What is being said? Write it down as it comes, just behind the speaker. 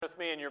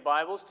your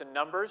Bibles to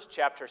Numbers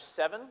chapter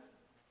 7.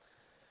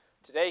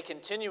 Today,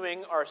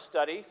 continuing our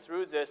study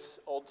through this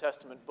Old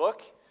Testament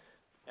book,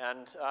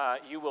 and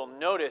you will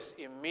notice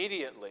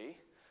immediately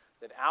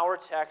that our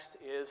text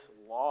is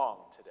long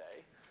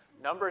today.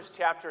 Numbers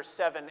chapter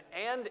 7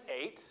 and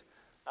 8.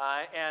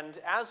 And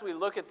as we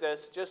look at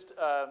this, just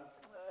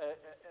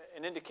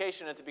an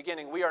indication at the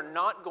beginning, we are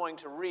not going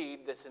to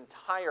read this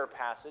entire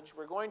passage.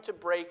 We're going to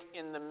break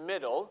in the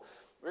middle.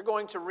 We're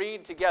going to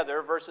read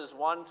together verses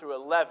 1 through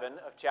 11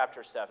 of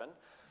chapter 7,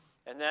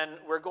 and then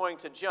we're going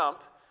to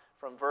jump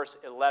from verse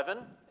 11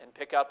 and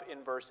pick up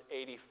in verse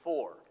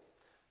 84.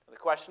 The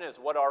question is,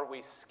 what are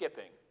we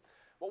skipping?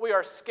 What we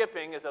are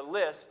skipping is a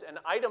list, an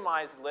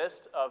itemized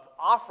list of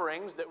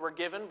offerings that were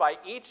given by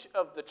each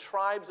of the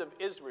tribes of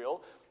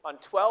Israel on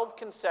 12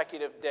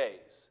 consecutive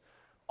days.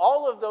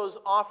 All of those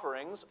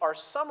offerings are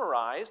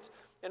summarized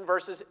in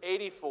verses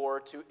 84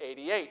 to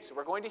 88. So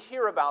we're going to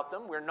hear about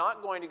them. We're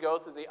not going to go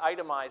through the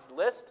itemized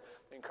list.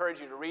 I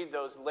encourage you to read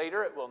those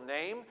later. It will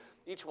name,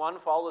 each one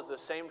follows the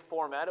same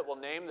format. It will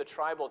name the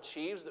tribal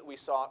chiefs that we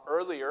saw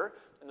earlier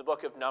in the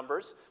book of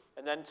Numbers,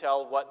 and then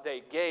tell what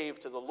they gave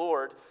to the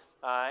Lord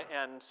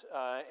and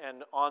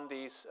on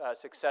these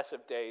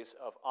successive days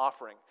of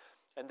offering.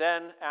 And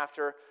then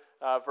after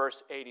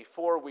verse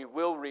 84, we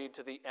will read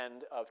to the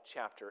end of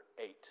chapter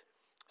 8.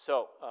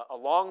 So, a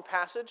long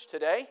passage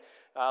today.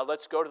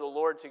 Let's go to the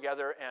Lord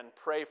together and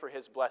pray for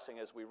his blessing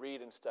as we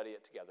read and study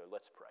it together.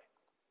 Let's pray.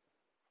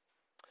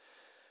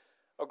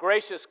 O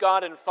gracious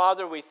God and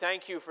Father, we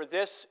thank you for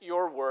this,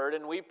 your word,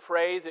 and we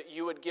pray that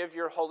you would give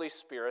your Holy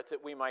Spirit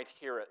that we might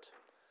hear it,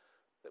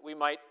 that we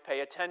might pay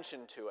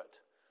attention to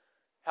it.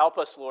 Help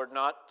us, Lord,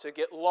 not to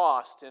get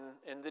lost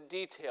in the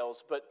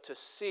details, but to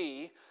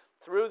see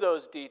through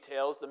those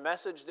details the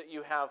message that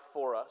you have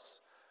for us.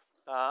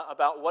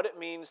 About what it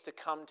means to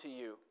come to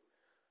you,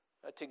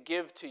 to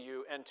give to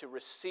you, and to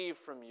receive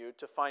from you,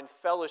 to find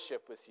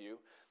fellowship with you.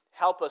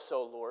 Help us,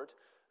 O Lord,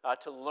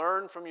 to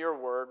learn from your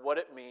word what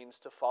it means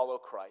to follow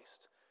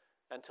Christ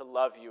and to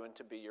love you and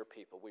to be your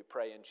people. We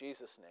pray in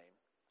Jesus'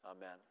 name.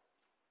 Amen.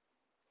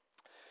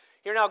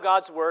 Hear now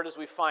God's word as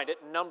we find it,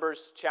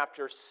 Numbers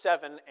chapter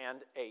 7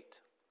 and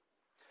 8.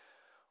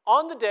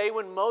 On the day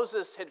when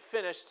Moses had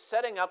finished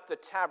setting up the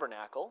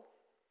tabernacle,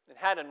 and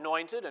had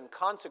anointed and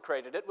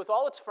consecrated it with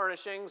all its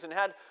furnishings, and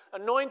had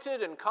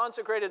anointed and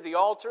consecrated the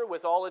altar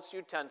with all its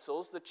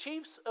utensils, the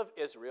chiefs of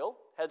Israel,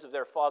 heads of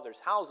their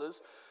fathers'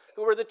 houses,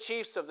 who were the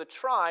chiefs of the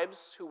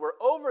tribes, who were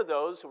over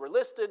those who were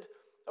listed,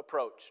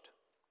 approached,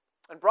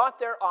 and brought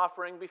their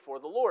offering before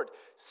the Lord,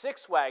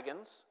 6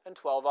 wagons and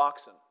 12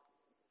 oxen,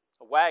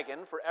 a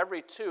wagon for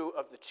every 2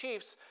 of the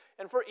chiefs,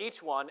 and for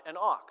each one an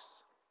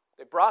ox.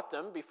 They brought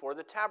them before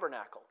the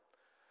tabernacle.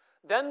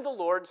 Then the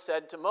Lord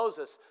said to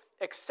Moses,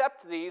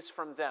 "Accept these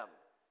from them,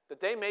 that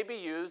they may be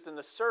used in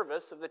the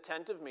service of the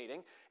tent of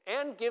meeting,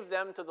 and give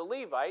them to the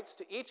Levites,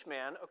 to each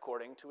man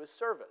according to his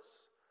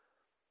service."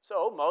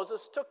 So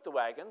Moses took the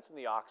wagons and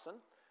the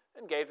oxen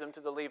and gave them to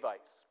the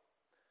Levites.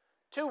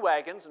 2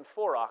 wagons and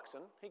 4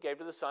 oxen he gave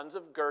to the sons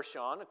of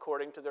Gershon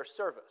according to their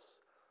service.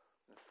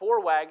 And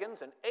 4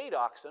 wagons and 8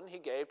 oxen he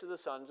gave to the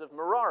sons of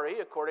Merari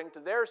according to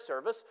their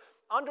service,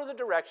 under the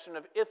direction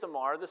of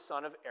Ithamar the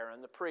son of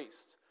Aaron the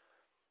priest.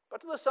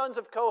 But to the sons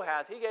of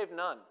Kohath he gave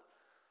none,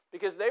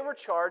 because they were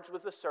charged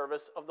with the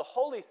service of the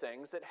holy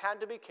things that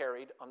had to be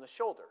carried on the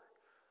shoulder.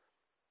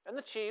 And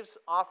the chiefs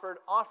offered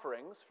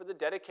offerings for the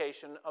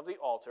dedication of the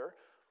altar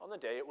on the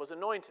day it was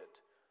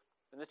anointed.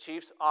 And the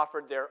chiefs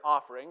offered their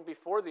offering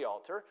before the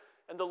altar,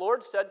 and the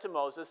Lord said to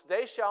Moses,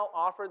 "They shall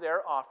offer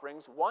their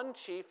offerings 1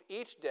 chief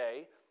each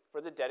day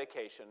for the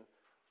dedication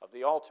of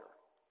the altar."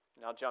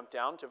 Now jump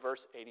down to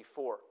verse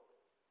 84.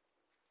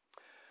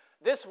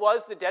 This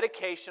was the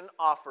dedication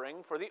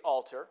offering for the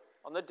altar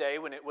on the day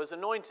when it was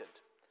anointed,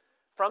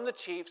 from the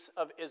chiefs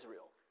of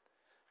Israel: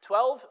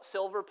 12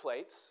 silver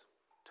plates,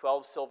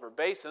 12 silver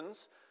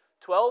basins,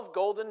 12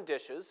 golden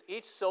dishes,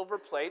 each silver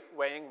plate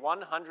weighing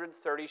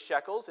 130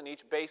 shekels, and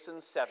each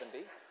basin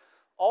 70.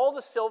 All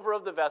the silver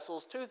of the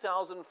vessels,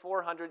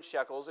 2,400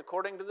 shekels,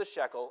 according to the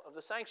shekel of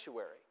the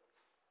sanctuary.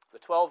 The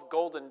 12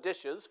 golden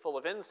dishes full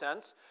of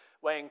incense,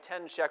 weighing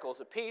 10 shekels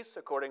apiece,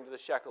 according to the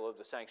shekel of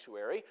the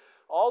sanctuary,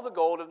 all the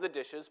gold of the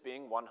dishes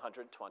being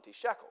 120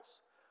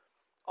 shekels.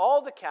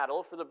 All the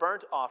cattle for the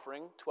burnt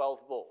offering,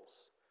 12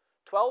 bulls,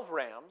 12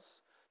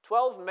 rams,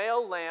 12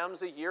 male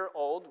lambs a year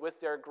old with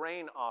their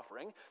grain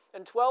offering,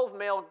 and 12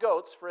 male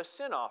goats for a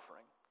sin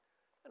offering.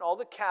 And all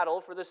the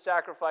cattle for the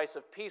sacrifice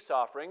of peace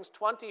offerings,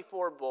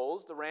 24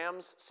 bulls, the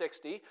rams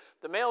 60,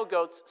 the male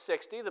goats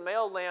 60, the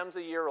male lambs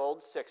a year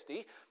old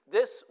 60.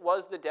 This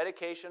was the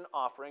dedication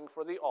offering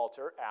for the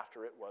altar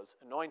after it was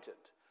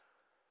anointed.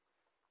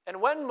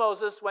 And when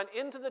Moses went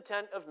into the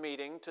tent of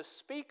meeting to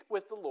speak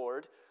with the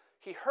Lord,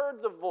 he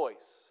heard the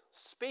voice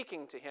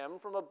speaking to him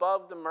from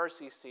above the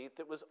mercy seat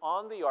that was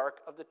on the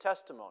ark of the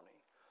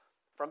testimony,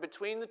 from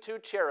between the 2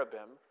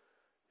 cherubim,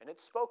 and it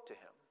spoke to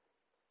him.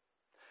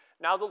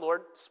 Now the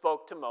Lord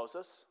spoke to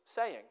Moses,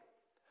 saying,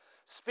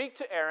 Speak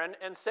to Aaron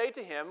and say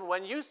to him,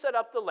 when you set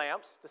up the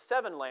lamps, the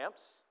 7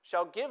 lamps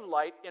shall give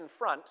light in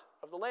front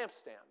of the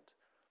lampstand.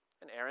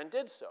 And Aaron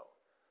did so.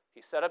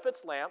 He set up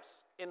its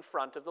lamps in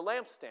front of the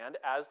lampstand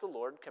as the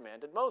Lord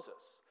commanded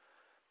Moses.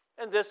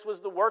 And this was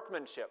the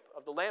workmanship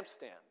of the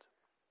lampstand.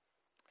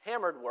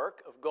 Hammered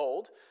work of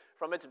gold,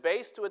 from its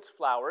base to its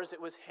flowers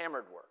it was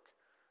hammered work.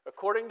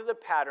 According to the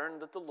pattern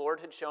that the Lord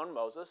had shown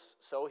Moses,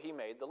 so he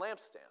made the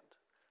lampstand.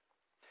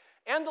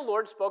 And the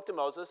Lord spoke to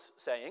Moses,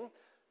 saying,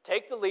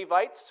 take the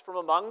Levites from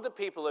among the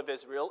people of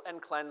Israel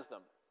and cleanse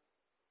them.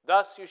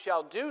 Thus you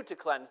shall do to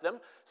cleanse them.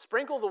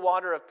 Sprinkle the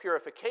water of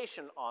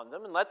purification on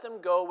them, and let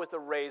them go with a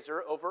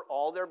razor over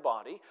all their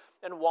body,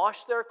 and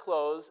wash their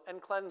clothes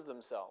and cleanse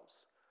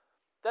themselves.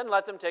 Then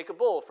let them take a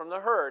bull from the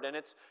herd, and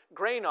its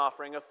grain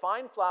offering of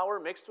fine flour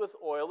mixed with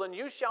oil, and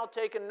you shall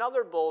take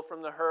another bull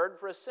from the herd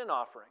for a sin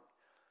offering.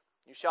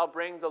 You shall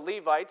bring the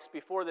Levites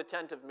before the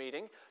tent of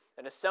meeting,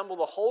 and assemble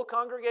the whole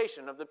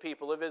congregation of the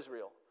people of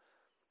Israel.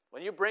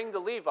 When you bring the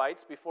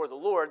Levites before the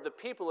Lord, the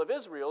people of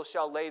Israel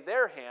shall lay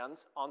their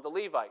hands on the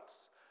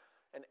Levites.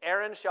 And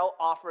Aaron shall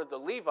offer the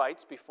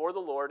Levites before the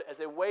Lord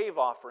as a wave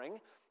offering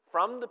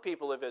from the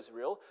people of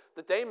Israel,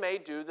 that they may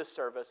do the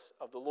service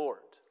of the Lord.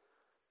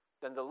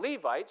 Then the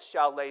Levites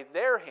shall lay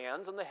their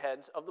hands on the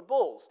heads of the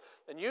bulls,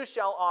 and you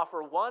shall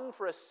offer one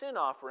for a sin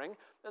offering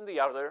and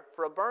the other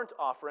for a burnt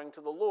offering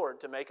to the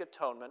Lord to make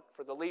atonement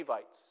for the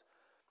Levites.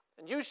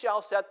 And you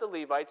shall set the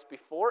Levites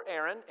before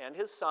Aaron and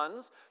his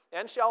sons,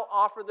 and shall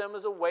offer them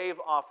as a wave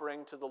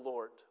offering to the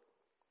Lord.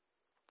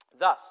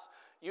 Thus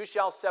you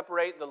shall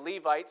separate the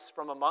Levites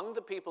from among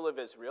the people of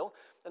Israel,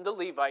 and the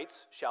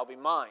Levites shall be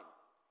mine.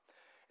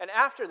 And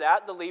after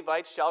that the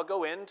Levites shall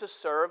go in to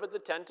serve at the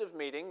tent of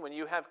meeting when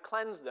you have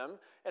cleansed them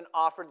and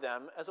offered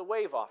them as a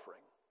wave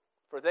offering.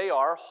 For they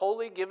are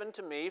wholly given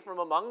to me from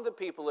among the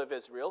people of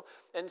Israel.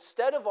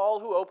 Instead of all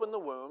who open the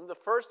womb, the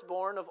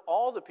firstborn of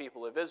all the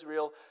people of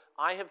Israel,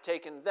 I have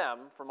taken them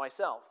for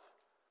myself.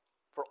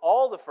 For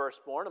all the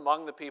firstborn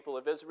among the people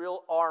of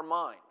Israel are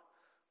mine,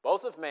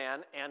 both of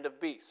man and of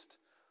beast.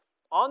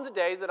 On the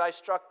day that I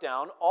struck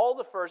down all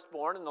the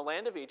firstborn in the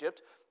land of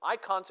Egypt, I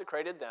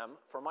consecrated them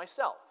for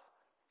myself.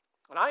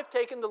 And I have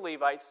taken the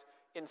Levites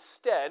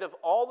instead of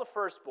all the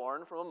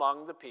firstborn from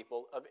among the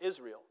people of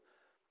Israel.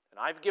 And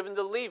I've given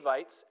the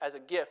Levites as a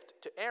gift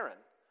to Aaron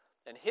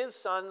and his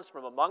sons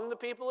from among the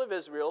people of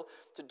Israel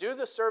to do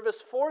the service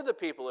for the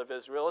people of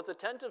Israel at the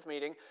tent of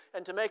meeting,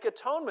 and to make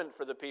atonement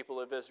for the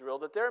people of Israel,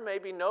 that there may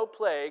be no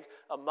plague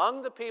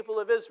among the people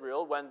of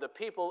Israel when the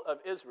people of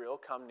Israel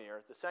come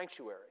near the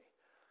sanctuary.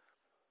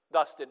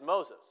 Thus did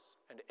Moses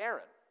and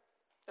Aaron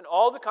and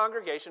all the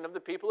congregation of the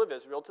people of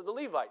Israel to the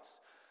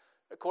Levites,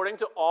 according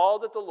to all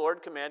that the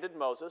Lord commanded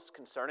Moses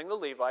concerning the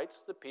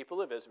Levites, the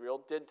people of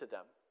Israel did to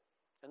them.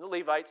 And the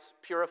Levites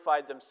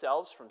purified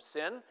themselves from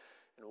sin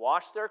and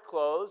washed their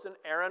clothes, and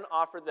Aaron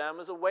offered them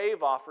as a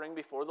wave offering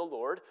before the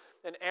Lord,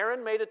 and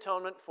Aaron made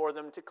atonement for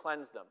them to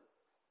cleanse them.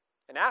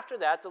 And after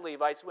that the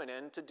Levites went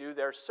in to do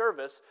their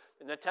service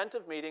in the tent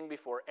of meeting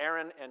before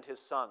Aaron and his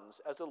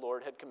sons, as the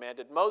Lord had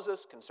commanded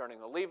Moses concerning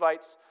the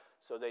Levites,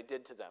 so they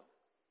did to them.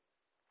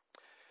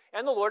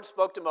 And the Lord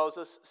spoke to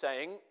Moses,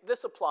 saying,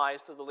 this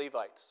applies to the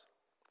Levites.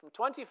 From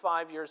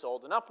 25 years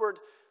old and upward,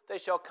 they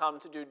shall come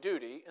to do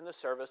duty in the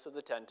service of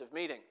the tent of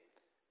meeting.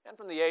 And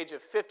from the age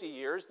of 50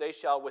 years they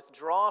shall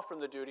withdraw from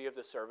the duty of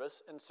the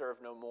service and serve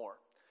no more.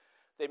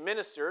 They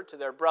minister to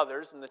their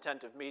brothers in the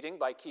tent of meeting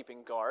by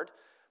keeping guard,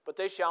 but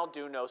they shall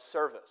do no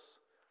service.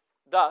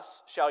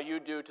 Thus shall you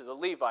do to the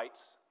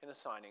Levites in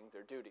assigning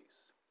their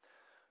duties.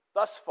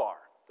 Thus far,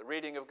 the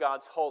reading of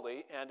God's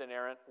holy and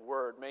inerrant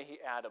word. May he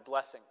add a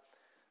blessing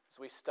as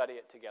we study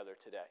it together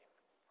today.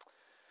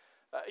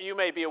 You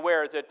may be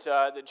aware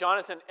that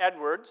Jonathan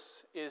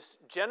Edwards is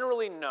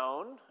generally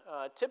known,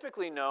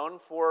 typically known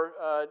for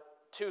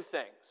two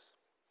things.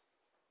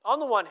 On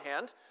the one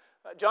hand,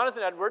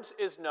 Jonathan Edwards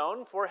is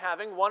known for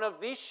having one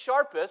of the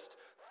sharpest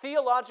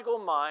theological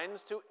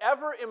minds to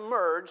ever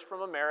emerge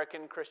from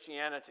American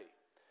Christianity.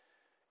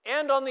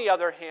 And on the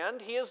other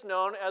hand, he is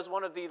known as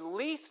one of the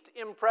least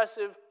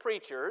impressive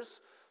preachers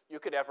you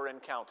could ever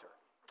encounter.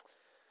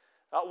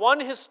 One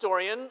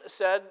historian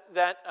said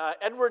that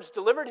Edwards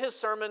delivered his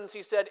sermons,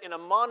 he said, in a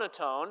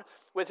monotone,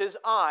 with his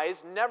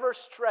eyes never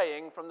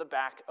straying from the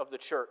back of the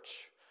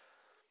church.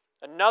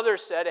 Another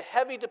said a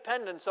heavy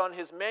dependence on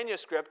his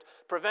manuscript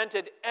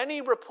prevented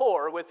any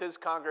rapport with his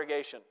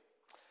congregation.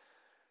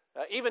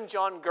 Even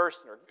John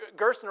Gerstner.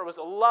 Gerstner was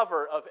a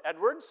lover of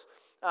Edwards,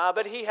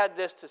 but he had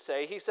this to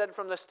say. He said,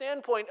 from the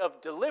standpoint of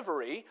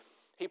delivery,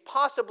 he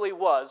possibly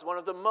was one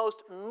of the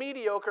most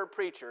mediocre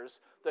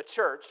preachers the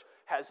church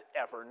has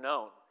ever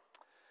known.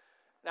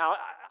 Now,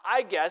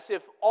 I guess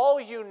if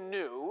all you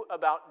knew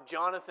about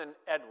Jonathan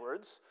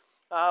Edwards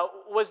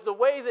was the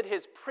way that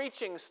his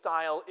preaching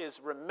style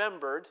is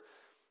remembered,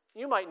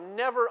 you might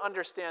never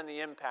understand the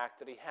impact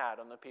that he had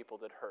on the people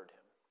that heard him.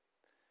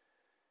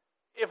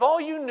 If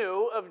all you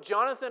knew of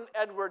Jonathan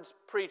Edwards'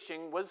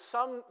 preaching was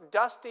some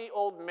dusty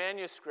old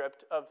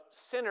manuscript of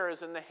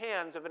sinners in the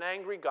hands of an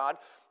angry God,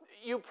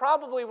 you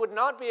probably would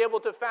not be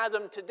able to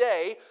fathom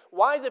today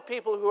why the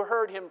people who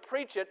heard him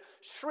preach it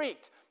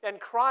shrieked and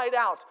cried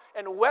out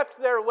and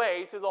wept their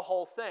way through the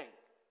whole thing.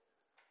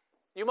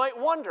 You might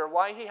wonder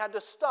why he had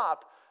to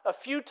stop a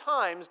few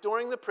times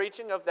during the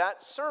preaching of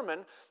that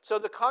sermon so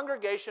the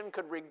congregation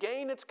could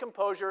regain its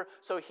composure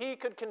so he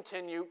could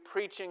continue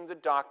preaching the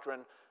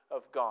doctrine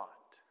of God.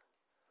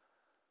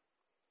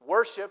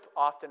 Worship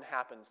often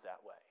happens that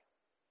way.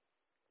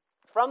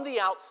 From the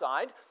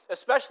outside,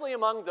 especially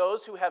among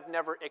those who have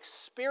never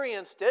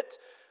experienced it,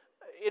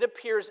 it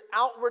appears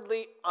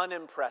outwardly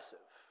unimpressive.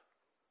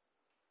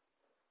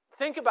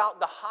 Think about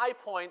the high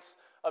points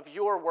of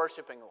your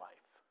worshiping life.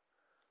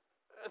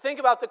 Think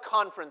about the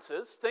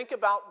conferences, think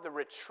about the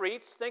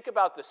retreats, think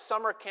about the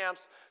summer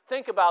camps,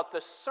 think about the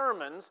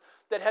sermons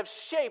that have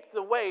shaped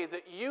the way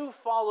that you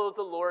follow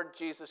the Lord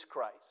Jesus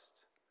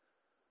Christ.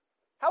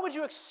 How would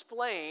you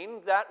explain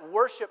that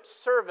worship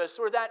service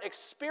or that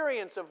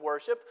experience of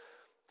worship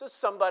to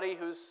somebody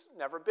who's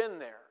never been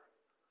there,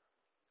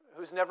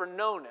 who's never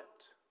known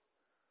it?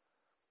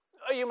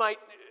 You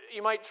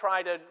might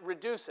try to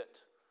reduce it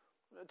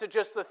to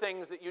just the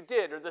things that you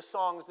did or the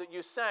songs that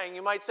you sang.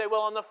 You might say,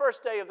 well, on the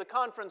first day of the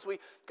conference, we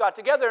got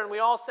together and we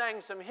all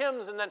sang some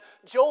hymns, and then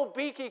Joel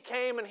Beakey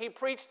came and he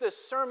preached this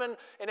sermon,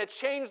 and it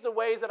changed the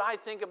way that I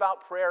think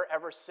about prayer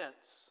ever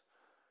since.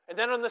 And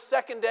then on the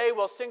second day,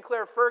 well,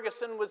 Sinclair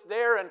Ferguson was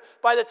there, and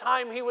by the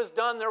time he was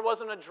done, there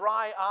wasn't a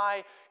dry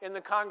eye in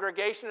the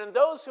congregation. And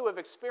those who have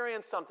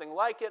experienced something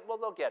like it, well,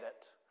 they'll get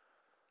it.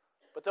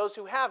 But those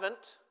who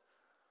haven't,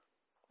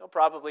 they'll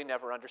probably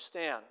never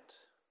understand.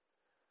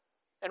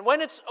 And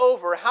when it's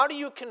over, how do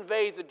you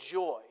convey the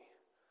joy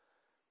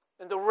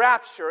and the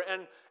rapture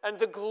and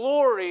the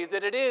glory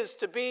that it is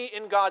to be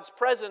in God's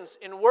presence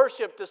in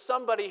worship to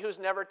somebody who's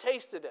never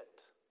tasted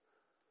it?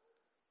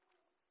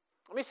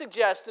 Let me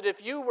suggest that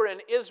if you were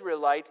an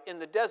Israelite in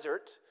the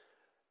desert,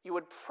 you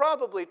would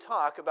probably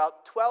talk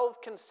about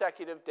 12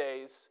 consecutive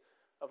days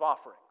of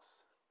offerings.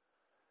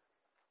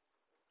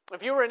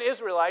 If you were an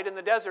Israelite in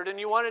the desert and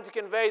you wanted to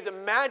convey the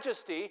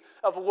majesty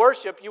of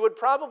worship, you would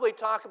probably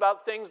talk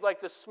about things like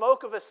the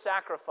smoke of a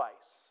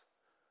sacrifice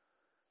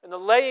and the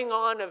laying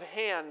on of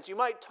hands. You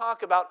might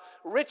talk about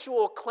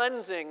ritual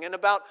cleansing and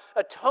about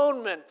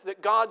atonement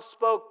that God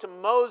spoke to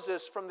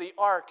Moses from the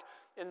ark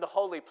in the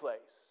holy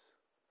place.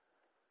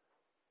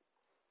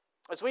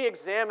 As we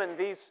examine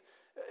these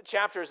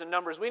chapters and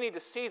Numbers, we need to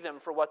see them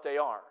for what they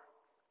are.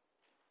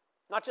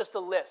 Not just a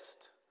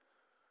list.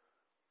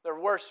 They're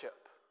worship.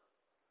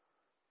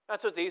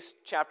 That's what these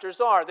chapters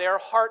are. They are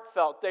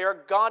heartfelt. They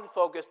are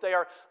God-focused. They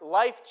are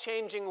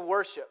life-changing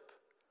worship.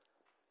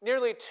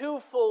 Nearly 2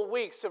 full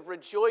weeks of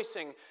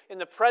rejoicing in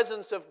the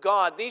presence of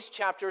God. These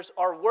chapters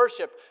are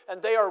worship,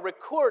 and they are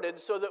recorded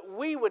so that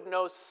we would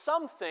know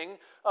something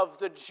of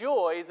the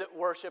joy that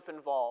worship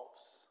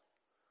involves.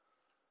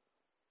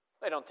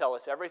 They don't tell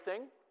us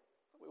everything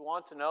we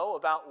want to know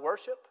about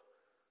worship,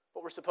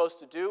 what we're supposed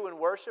to do in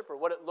worship, or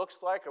what it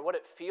looks like, or what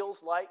it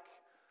feels like.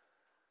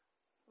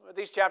 But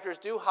these chapters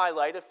do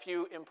highlight a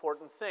few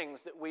important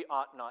things that we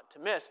ought not to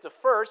miss. The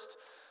first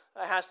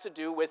has to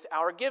do with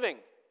our giving.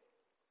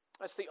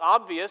 That's the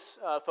obvious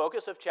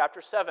focus of chapter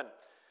 7.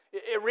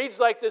 It reads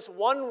like this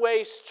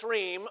one-way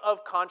stream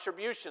of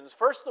contributions.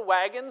 First the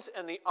wagons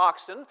and the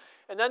oxen,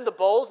 and then the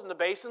bowls and the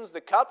basins, the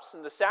cups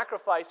and the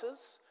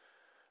sacrifices.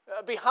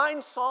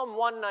 Behind Psalm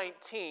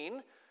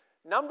 119,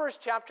 Numbers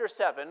chapter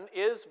 7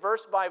 is,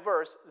 verse by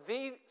verse,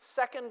 the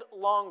second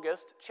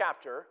longest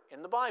chapter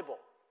in the Bible.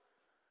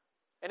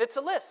 And it's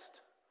a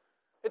list.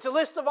 It's a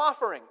list of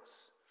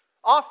offerings.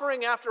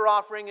 Offering after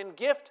offering and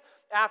gift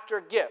after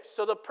gift.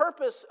 So the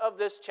purpose of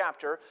this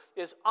chapter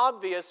is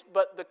obvious,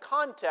 but the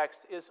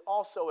context is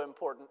also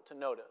important to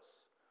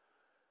notice.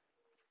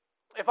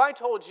 If I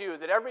told you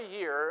that every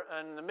year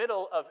in the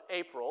middle of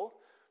April,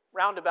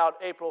 round about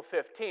April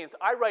 15th,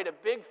 I write a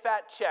big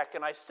fat check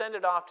and I send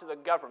it off to the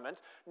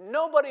government,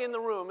 nobody in the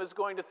room is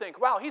going to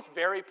think, wow, he's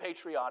very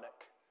patriotic.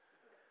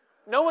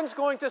 No one's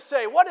going to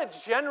say, what a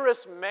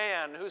generous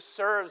man who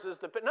serves as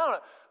the... No,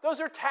 those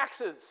are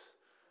taxes,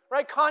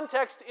 right?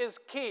 Context is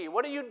key.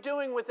 What are you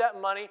doing with that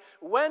money?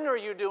 When are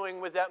you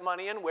doing with that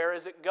money? And where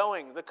is it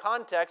going? The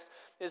context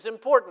is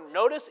important.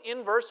 Notice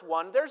in verse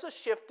 1, there's a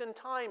shift in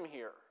time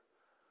here.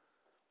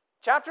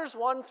 Chapters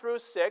 1 through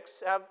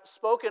 6 have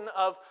spoken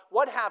of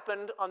what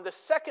happened on the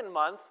second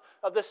month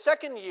of the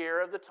second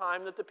year of the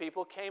time that the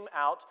people came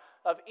out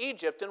of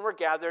Egypt and were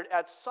gathered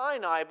at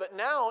Sinai. But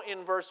now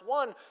in verse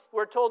 1,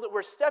 we're told that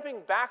we're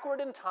stepping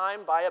backward in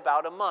time by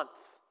about a month.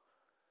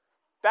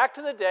 Back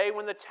to the day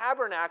when the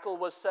tabernacle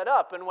was set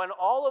up and when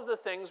all of the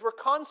things were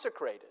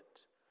consecrated.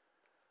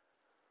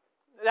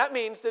 That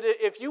means that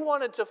if you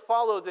wanted to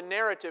follow the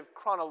narrative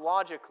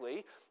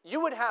chronologically,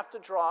 you would have to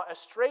draw a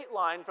straight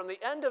line from the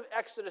end of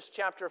Exodus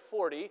chapter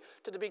 40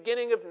 to the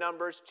beginning of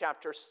Numbers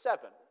chapter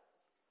 7.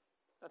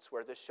 That's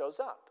where this shows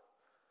up.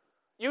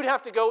 You'd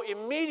have to go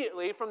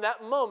immediately from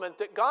that moment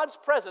that God's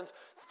presence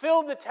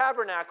filled the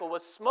tabernacle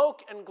with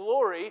smoke and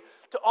glory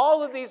to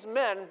all of these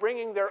men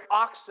bringing their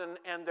oxen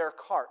and their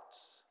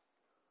carts.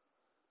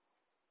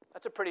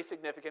 That's a pretty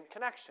significant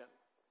connection.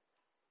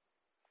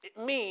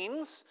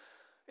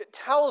 It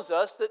tells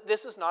us that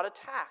this is not a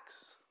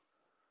tax.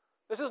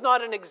 This is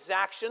not an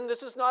exaction.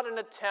 This is not an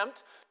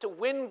attempt to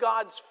win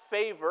God's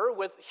favor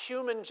with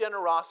human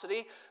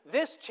generosity.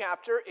 This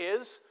chapter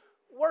is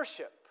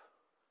worship.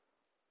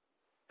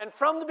 And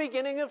from the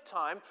beginning of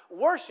time,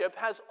 worship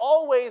has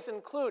always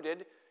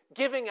included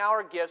giving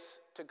our gifts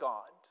to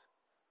God.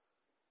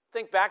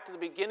 Think back to the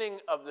beginning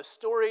of the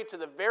story, to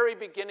the very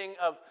beginning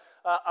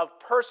of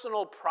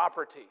personal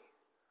property.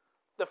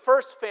 The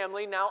first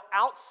family, now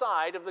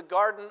outside of the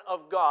garden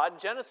of God,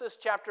 Genesis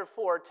chapter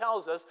 4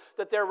 tells us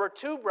that there were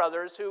two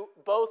brothers who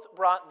both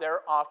brought their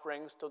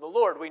offerings to the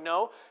Lord. We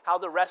know how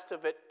the rest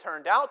of it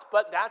turned out,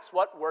 but that's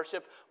what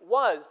worship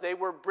was. They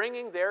were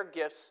bringing their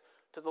gifts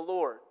to the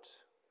Lord.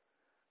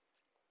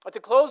 At the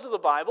close of the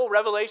Bible,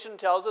 Revelation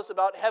tells us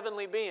about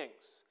heavenly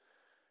beings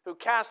who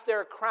cast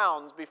their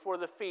crowns before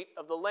the feet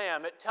of the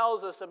Lamb. It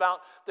tells us about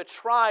the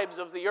tribes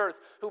of the earth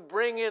who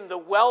bring in the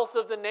wealth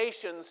of the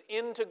nations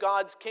into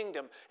God's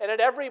kingdom. And at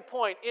every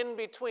point in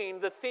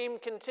between, the theme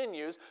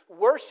continues.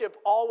 Worship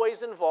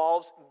always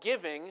involves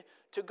giving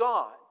to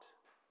God.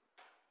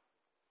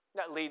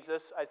 That leads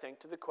us, I think,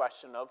 to the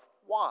question of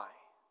why.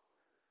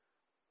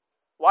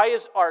 Why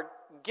is our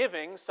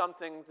giving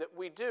something that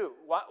we do?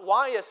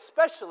 Why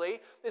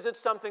especially is it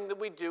something that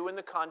we do in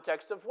the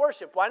context of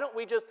worship? Why don't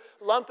we just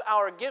lump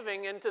our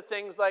giving into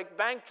things like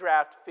bank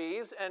draft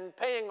fees and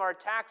paying our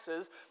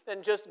taxes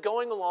and just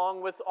going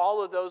along with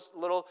all of those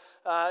little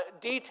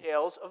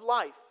details of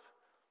life?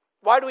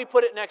 Why do we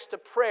put it next to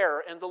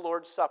prayer and the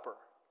Lord's Supper?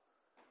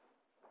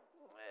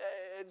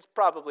 It's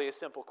probably a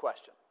simple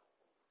question.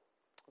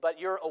 But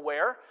you're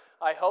aware,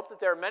 I hope, that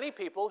there are many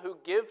people who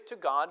give to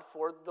God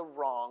for the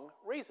wrong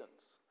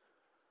reasons.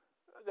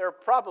 There are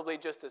probably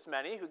just as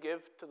many who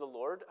give to the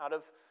Lord out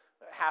of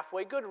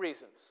halfway good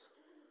reasons.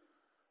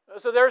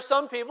 So there are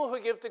some people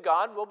who give to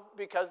God,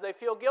 because they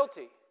feel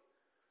guilty,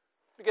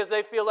 because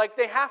they feel like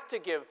they have to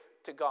give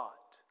to God.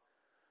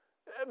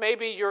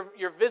 Maybe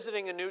you're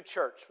visiting a new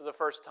church for the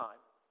first time.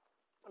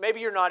 Maybe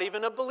you're not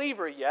even a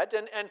believer yet,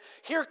 and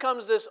here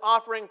comes this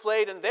offering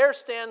plate, and there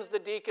stands the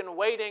deacon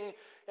waiting,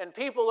 and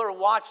people are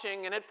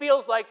watching, and it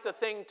feels like the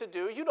thing to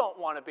do. You don't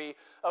want to be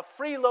a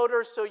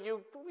freeloader, so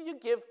you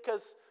give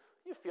because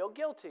you feel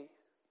guilty.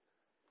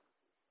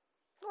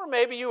 Or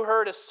maybe you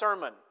heard a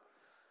sermon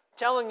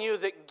telling you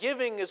that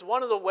giving is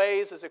one of the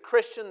ways as a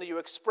Christian that you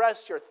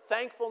express your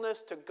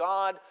thankfulness to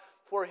God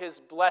for His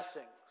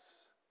blessings.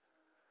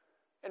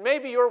 And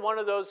maybe you're one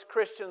of those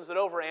Christians that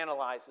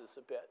overanalyzes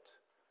a bit.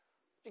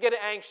 You get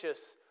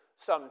anxious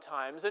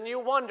sometimes, and you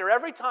wonder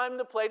every time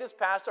the plate is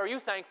passed, are you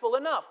thankful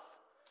enough?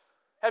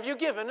 Have you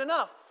given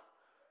enough?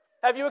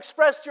 Have you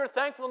expressed your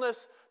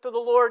thankfulness to the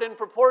Lord in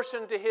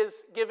proportion to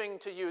His giving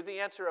to you?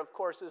 The answer, of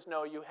course, is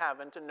no, you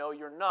haven't, and no,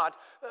 you're not.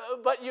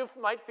 But you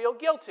might feel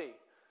guilty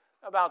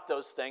about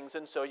those things,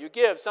 and so you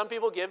give. Some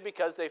people give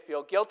because they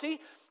feel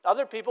guilty.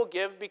 Other people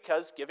give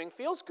because giving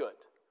feels good.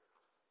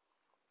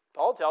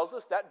 Paul tells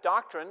us that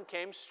doctrine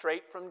came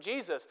straight from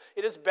Jesus.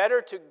 It is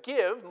better to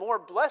give, more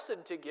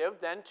blessed to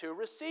give, than to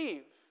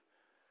receive.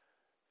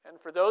 And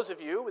for those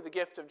of you with the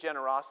gift of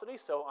generosity,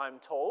 so I'm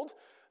told,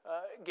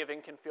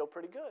 giving can feel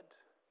pretty good.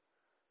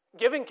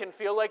 Giving can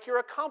feel like you're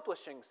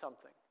accomplishing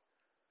something,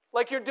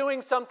 like you're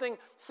doing something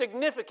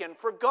significant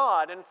for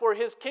God and for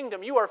His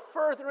kingdom. You are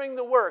furthering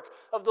the work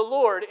of the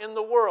Lord in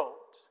the world.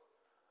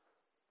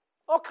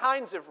 All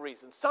kinds of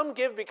reasons. Some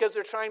give because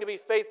they're trying to be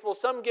faithful.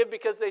 Some give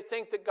because they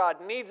think that God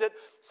needs it.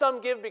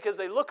 Some give because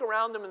they look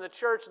around them in the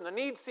church and the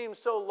need seems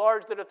so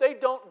large that if they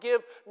don't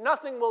give,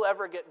 nothing will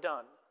ever get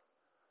done.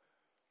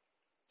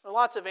 There are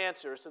lots of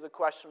answers to the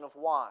question of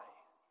why.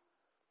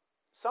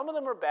 Some of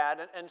them are bad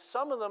and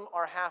some of them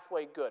are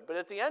halfway good. But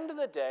at the end of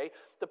the day,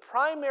 the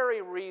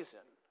primary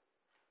reason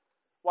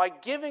why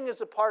giving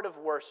is a part of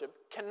worship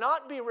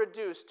cannot be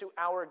reduced to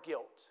our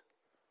guilt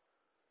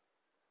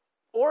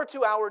or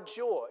to our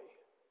joy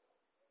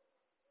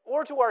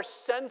or to our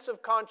sense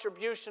of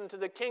contribution to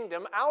the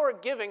kingdom. Our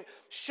giving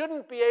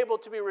shouldn't be able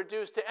to be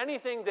reduced to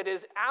anything that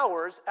is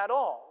ours at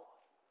all.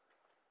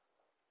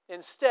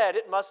 Instead,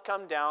 it must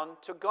come down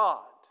to God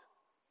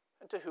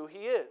and to who He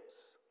is.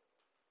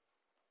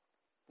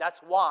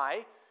 That's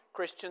why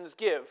Christians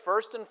give.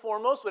 First and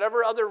foremost,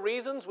 whatever other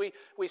reasons we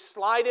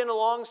slide in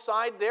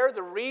alongside there,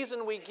 the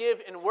reason we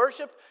give in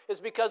worship is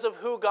because of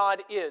who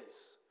God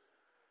is.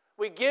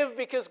 We give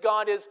because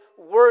God is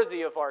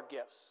worthy of our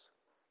gifts.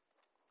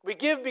 We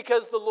give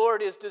because the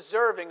Lord is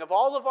deserving of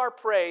all of our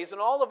praise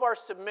and all of our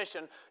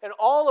submission and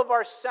all of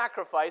our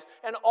sacrifice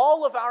and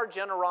all of our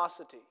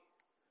generosity.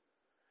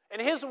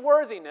 And His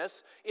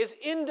worthiness is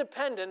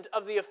independent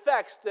of the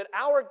effects that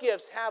our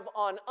gifts have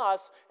on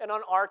us and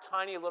on our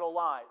tiny little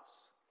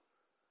lives.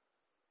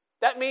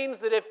 That means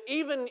that if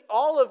even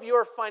all of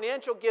your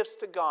financial gifts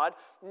to God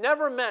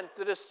never meant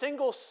that a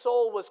single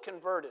soul was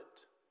converted,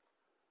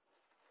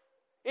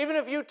 Even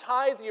if you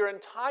tithed your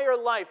entire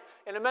life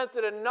and it meant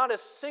that not a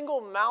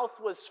single mouth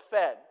was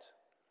fed,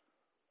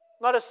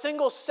 not a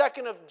single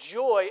second of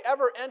joy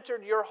ever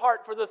entered your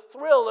heart for the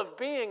thrill of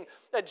being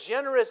a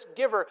generous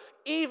giver,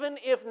 even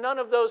if none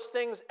of those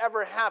things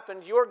ever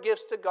happened, your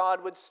gifts to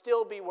God would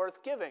still be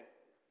worth giving.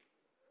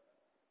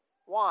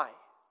 Why?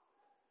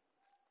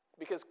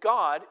 Because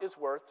God is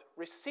worth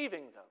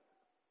receiving them.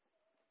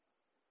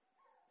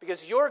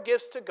 Because your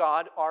gifts to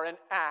God are an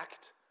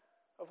act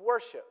of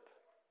worship.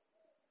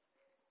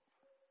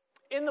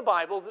 In the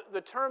Bible,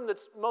 the term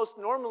that's most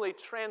normally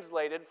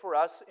translated for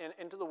us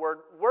into the word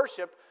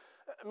worship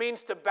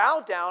means to bow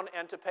down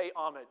and to pay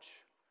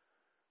homage.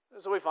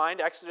 So we find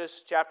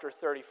Exodus chapter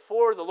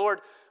 34, the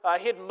Lord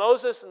hid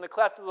Moses in the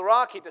cleft of the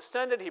rock. He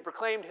descended, he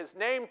proclaimed his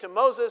name to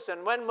Moses,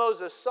 and when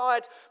Moses saw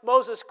it,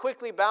 Moses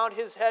quickly bowed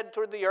his head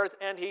toward the earth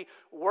and he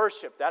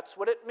worshiped. That's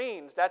what it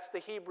means. That's the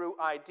Hebrew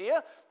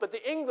idea. But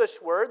the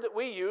English word that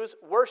we use,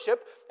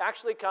 worship,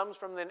 actually comes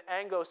from an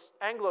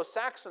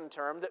Anglo-Saxon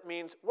term that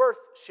means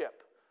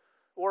worthship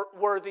or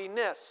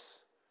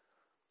worthiness.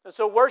 And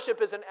so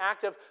worship is an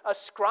act of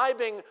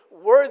ascribing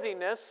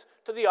worthiness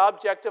to the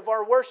object of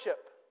our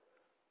worship.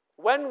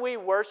 When we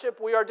worship,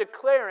 we are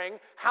declaring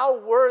how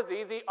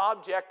worthy the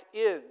object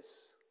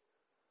is.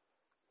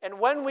 And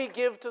when we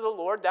give to the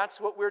Lord,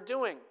 that's what we're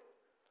doing.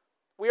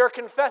 We are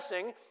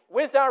confessing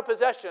with our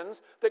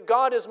possessions that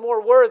God is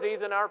more worthy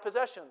than our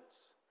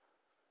possessions.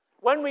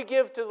 When we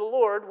give to the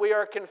Lord, we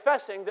are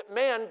confessing that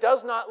man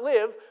does not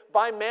live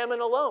by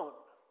mammon alone.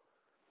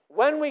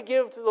 When we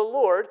give to the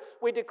Lord,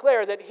 we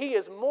declare that He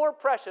is more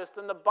precious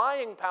than the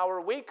buying power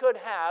we could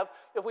have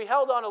if we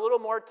held on a little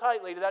more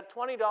tightly to that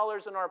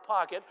 $20 in our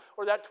pocket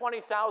or that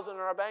 $20,000 in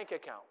our bank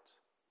account.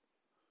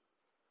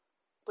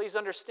 Please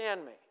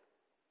understand me.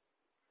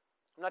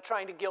 I'm not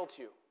trying to guilt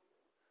you.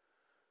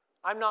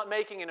 I'm not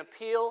making an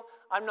appeal.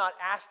 I'm not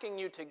asking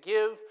you to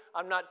give.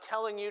 I'm not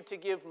telling you to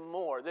give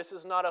more. This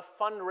is not a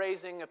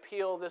fundraising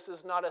appeal. This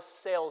is not a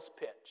sales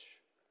pitch.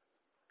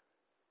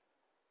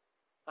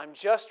 I'm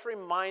just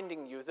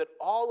reminding you that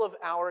all of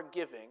our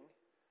giving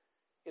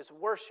is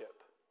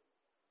worship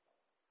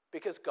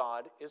because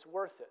God is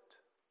worth it.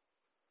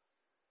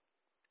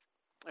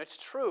 It's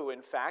true,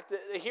 in fact,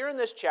 that here in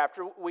this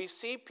chapter we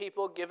see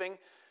people giving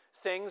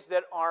things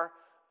that are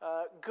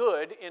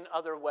good in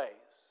other ways.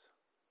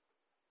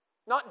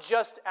 Not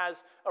just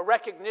as a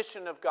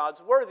recognition of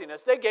God's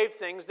worthiness. They gave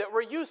things that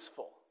were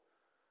useful.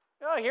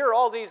 Here are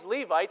all these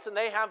Levites, and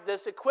they have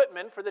this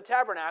equipment for the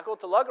tabernacle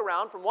to lug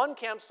around from one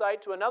campsite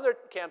to another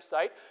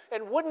campsite,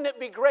 and wouldn't it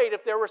be great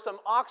if there were some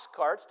ox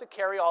carts to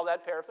carry all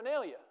that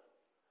paraphernalia?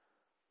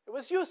 It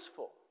was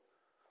useful.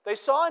 They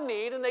saw a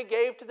need, and they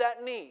gave to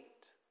that need.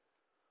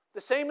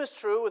 The same is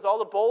true with all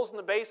the bowls and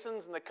the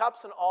basins and the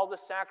cups and all the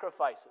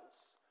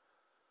sacrifices.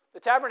 The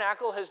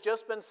tabernacle has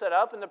just been set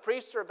up, and the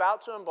priests are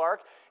about to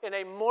embark in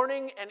a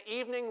morning and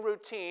evening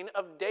routine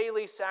of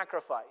daily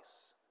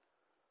sacrifice.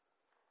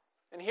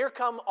 And here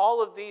come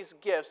all of these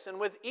gifts, and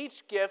with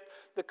each gift,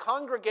 the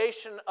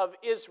congregation of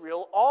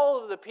Israel, all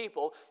of the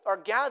people, are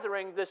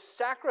gathering this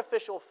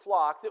sacrificial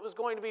flock that was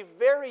going to be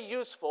very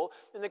useful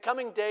in the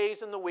coming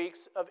days and the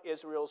weeks of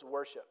Israel's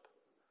worship.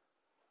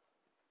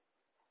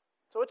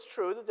 So it's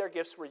true that their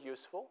gifts were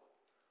useful.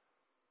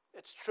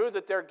 It's true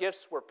that their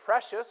gifts were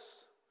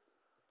precious.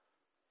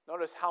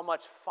 Notice how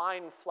much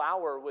fine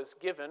flour was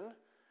given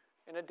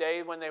in a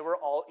day when they were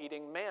all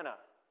eating manna.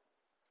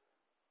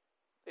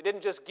 They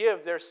didn't just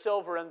give their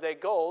silver and their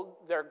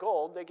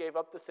gold, they gave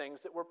up the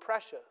things that were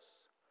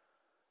precious.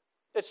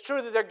 It's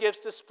true that their gifts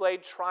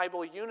displayed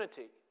tribal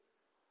unity.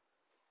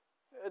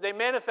 They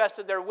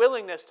manifested their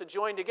willingness to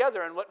join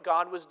together in what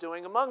God was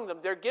doing among them.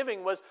 Their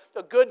giving was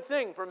a good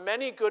thing for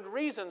many good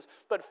reasons,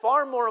 but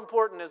far more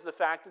important is the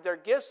fact that their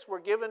gifts were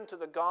given to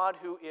the God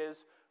who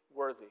is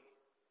worthy.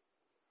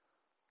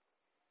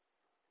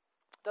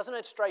 Doesn't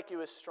it strike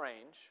you as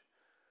strange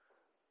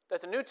that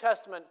the New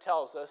Testament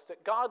tells us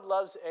that God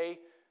loves a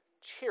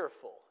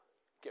cheerful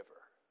giver?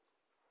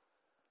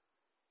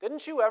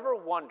 Didn't you ever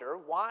wonder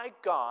why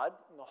God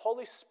and the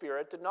Holy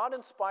Spirit did not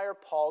inspire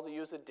Paul to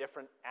use a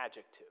different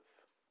adjective?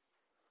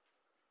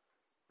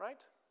 Right?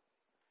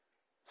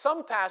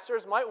 Some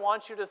pastors might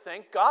want you to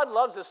think God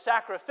loves a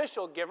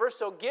sacrificial giver,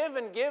 so give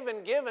and give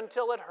and give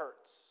until it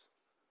hurts.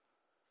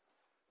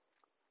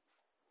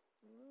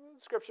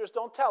 Scriptures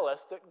don't tell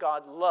us that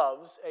God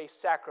loves a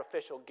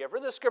sacrificial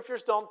giver. The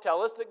Scriptures don't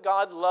tell us that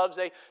God loves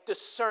a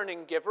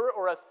discerning giver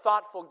or a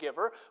thoughtful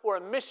giver or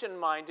a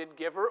mission-minded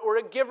giver or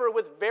a giver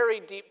with very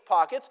deep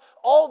pockets.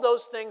 All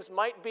those things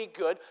might be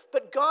good,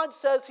 but God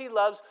says He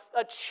loves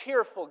a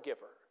cheerful giver.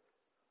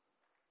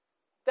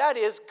 That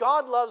is,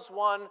 God loves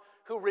one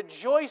who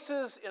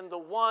rejoices in the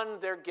one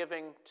they're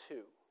giving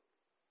to,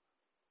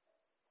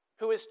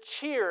 who is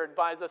cheered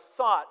by the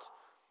thought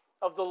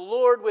of the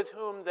Lord with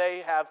whom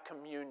they have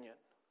communion.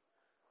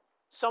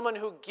 Someone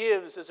who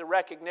gives is a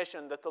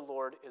recognition that the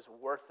Lord is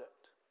worth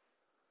it.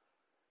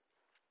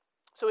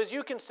 So as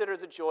you consider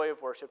the joy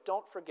of worship,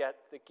 don't forget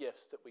the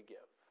gifts that we give.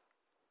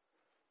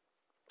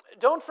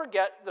 Don't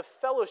forget the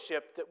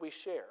fellowship that we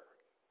share.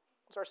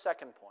 That's our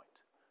second point.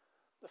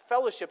 The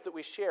fellowship that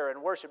we share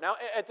in worship. Now,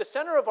 at the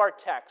center of our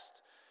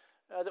text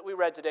that we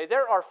read today,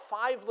 there are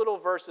 5 little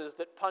verses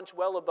that punch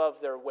well above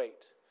their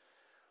weight.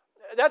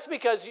 That's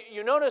because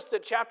you notice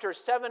that chapters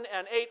 7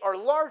 and 8 are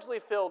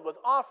largely filled with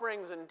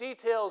offerings and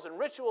details and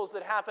rituals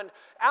that happened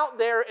out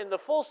there in the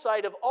full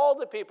sight of all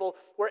the people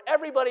where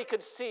everybody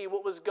could see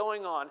what was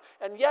going on.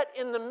 And yet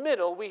in the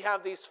middle we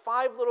have these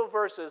 5 little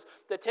verses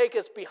that take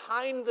us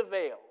behind the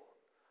veil,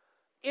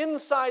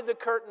 inside the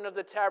curtain of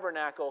the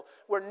tabernacle,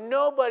 where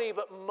nobody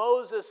but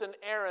Moses and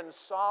Aaron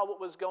saw what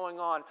was going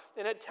on.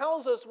 And it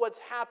tells us what's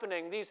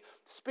happening, these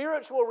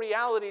spiritual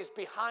realities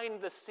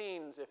behind the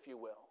scenes, if you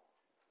will.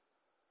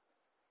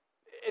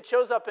 It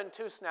shows up in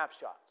 2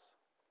 snapshots.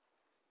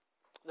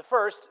 The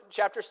first,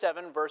 chapter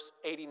 7, verse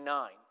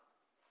 89.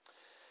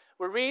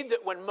 We read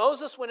that when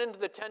Moses went into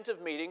the tent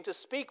of meeting to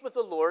speak with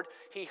the Lord,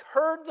 he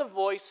heard the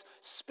voice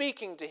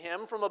speaking to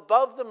him from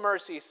above the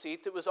mercy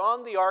seat that was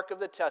on the ark of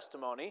the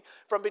testimony,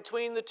 from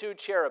between the 2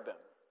 cherubim.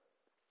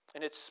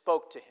 And it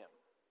spoke to him.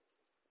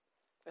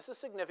 This is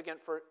significant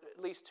for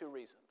at least 2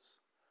 reasons.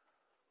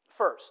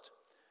 First,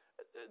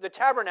 the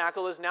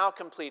tabernacle is now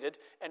completed,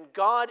 and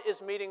God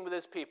is meeting with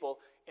his people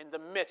in the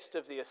midst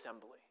of the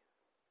assembly.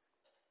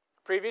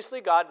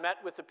 Previously, God met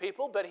with the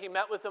people, but he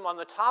met with them on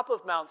the top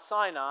of Mount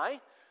Sinai,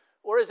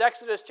 or as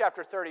Exodus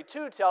chapter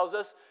 32 tells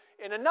us,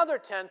 in another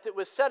tent that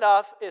was set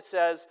up, it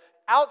says,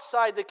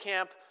 outside the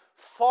camp,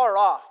 far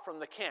off from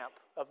the camp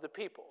of the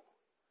people.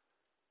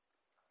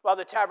 While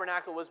the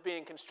tabernacle was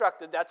being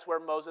constructed, that's where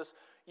Moses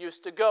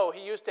used to go.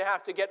 He used to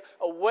have to get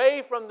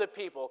away from the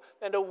people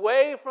and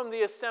away from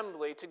the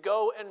assembly to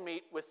go and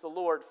meet with the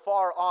Lord,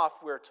 far off,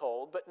 we're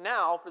told. But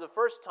now, for the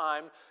first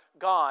time,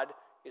 God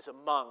is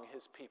among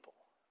his people.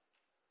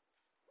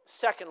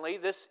 Secondly,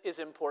 this is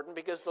important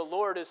because the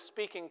Lord is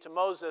speaking to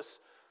Moses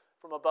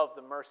from above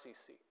the mercy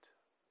seat.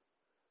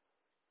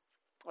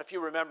 If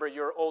you remember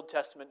your Old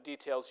Testament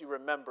details, you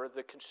remember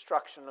the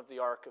construction of the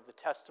Ark of the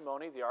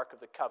Testimony, the Ark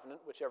of the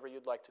Covenant, whichever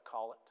you'd like to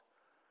call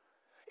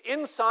it.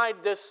 Inside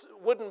this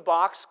wooden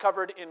box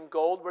covered in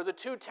gold were the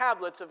 2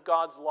 tablets of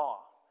God's law,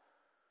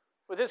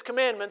 with his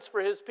commandments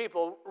for his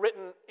people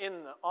written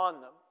on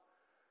them.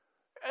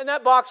 And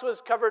that box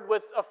was covered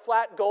with a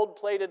flat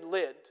gold-plated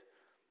lid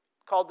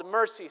called the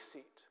mercy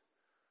seat.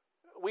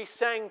 We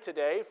sang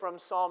today from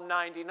Psalm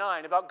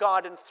 99 about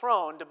God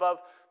enthroned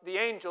above the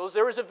angels.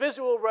 There was a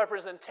visual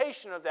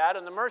representation of that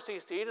in the mercy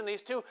seat, and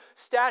these 2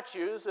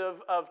 statues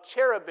of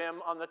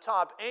cherubim on the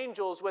top,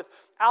 angels with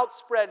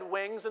outspread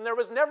wings, and there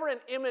was never an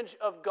image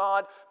of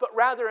God, but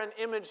rather an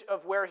image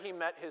of where he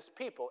met his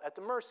people, at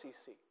the mercy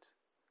seat.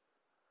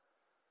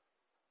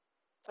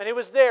 And it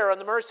was there on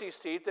the mercy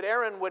seat that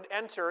Aaron would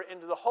enter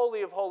into the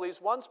Holy of Holies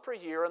once per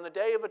year on the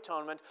Day of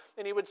Atonement,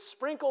 and he would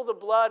sprinkle the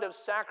blood of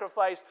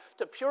sacrifice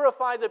to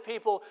purify the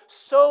people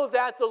so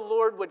that the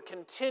Lord would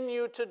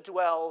continue to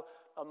dwell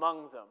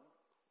among them.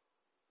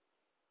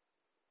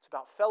 It's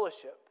about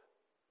fellowship,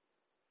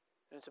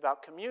 and it's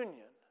about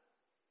communion.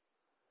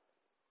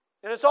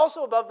 And it's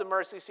also above the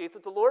mercy seat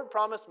that the Lord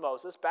promised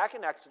Moses back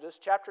in Exodus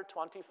chapter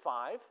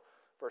 25,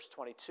 verse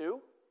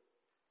 22.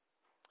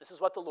 This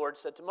is what the Lord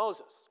said to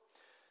Moses.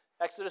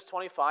 Exodus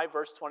 25,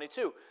 verse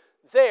 22.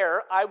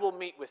 There I will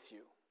meet with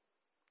you,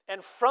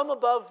 and from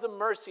above the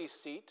mercy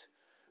seat,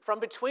 from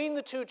between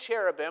the 2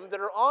 cherubim that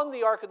are on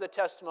the ark of the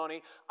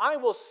testimony, I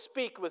will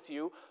speak with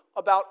you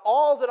about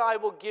all that I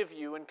will give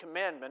you in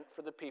commandment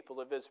for the people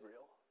of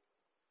Israel.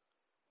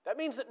 That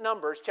means that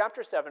Numbers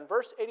chapter 7,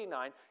 verse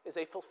 89 is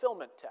a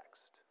fulfillment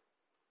text.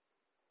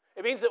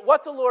 It means that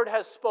what the Lord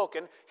has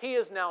spoken, he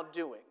is now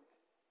doing.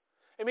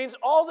 It means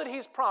all that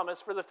he's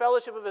promised for the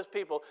fellowship of his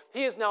people,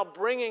 he is now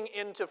bringing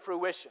into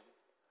fruition.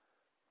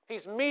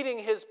 He's meeting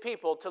his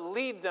people to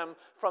lead them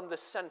from the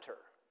center.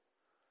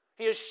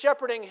 He is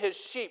shepherding his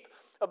sheep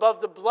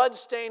above the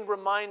blood-stained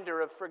reminder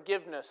of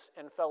forgiveness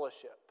and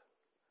fellowship.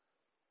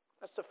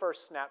 That's the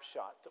first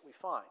snapshot that we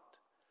find.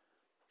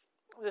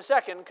 The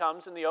second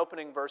comes in the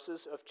opening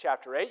verses of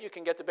chapter 8. You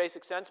can get the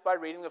basic sense by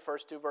reading the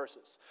first 2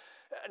 verses.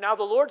 Now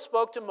the Lord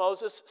spoke to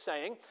Moses,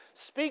 saying,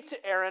 "Speak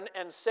to Aaron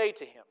and say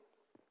to him,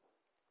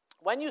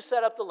 when you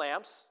set up the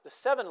lamps, the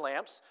 7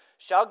 lamps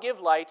shall give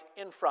light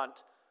in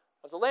front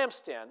of the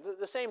lampstand."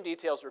 The same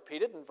details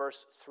repeated in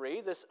verse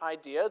 3, this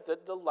idea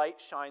that the light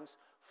shines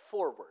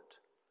forward,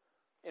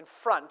 in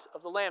front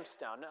of the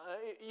lampstand. Now,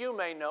 you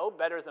may know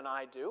better than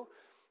I do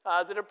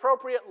that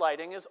appropriate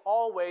lighting is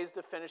always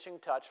the finishing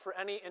touch for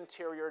any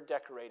interior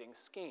decorating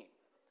scheme.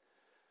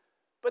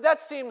 But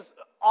that seems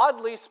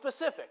oddly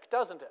specific,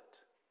 doesn't it?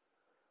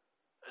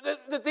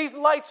 That these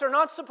lights are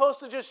not supposed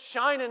to just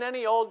shine in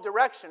any old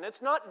direction.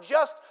 It's not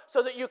just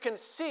so that you can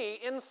see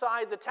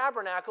inside the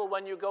tabernacle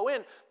when you go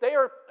in. They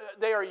are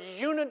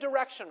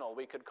unidirectional,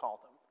 we could call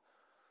them.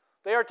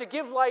 They are to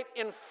give light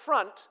in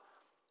front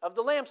of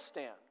the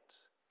lampstand.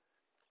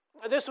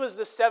 This was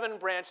the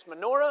 7-branched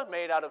menorah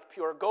made out of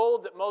pure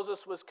gold that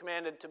Moses was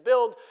commanded to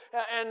build,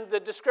 and the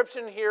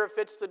description here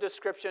fits the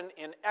description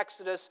in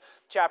Exodus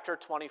chapter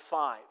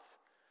 25.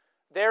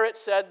 There it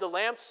said, the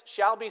lamps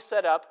shall be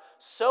set up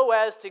so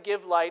as to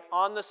give light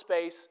on the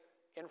space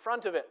in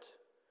front of it.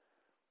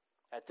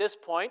 At this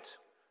point,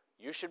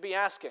 you should be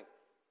asking,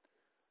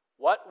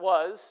 what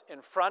was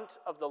in front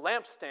of the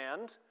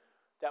lampstand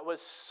that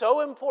was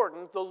so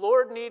important the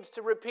Lord needs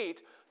to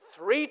repeat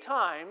 3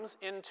 times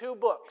in 2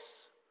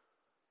 books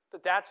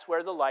that that's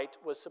where the light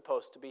was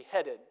supposed to be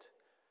headed?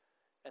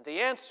 And the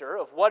answer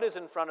of what is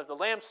in front of the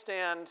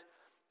lampstand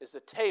is the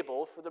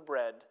table for the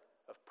bread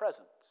of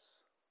presence.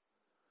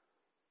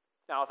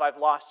 Now, if I've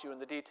lost you in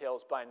the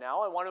details by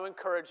now, I want to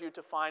encourage you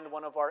to find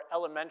one of our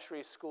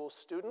elementary school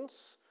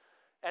students,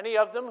 any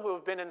of them who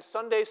have been in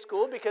Sunday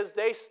school, because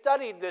they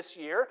studied this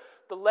year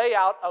the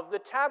layout of the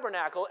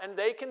tabernacle, and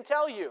they can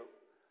tell you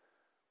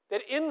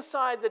that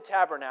inside the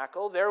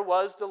tabernacle there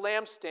was the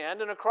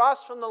lampstand, and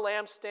across from the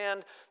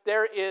lampstand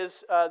there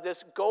is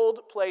this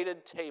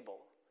gold-plated table.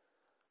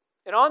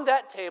 And on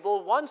that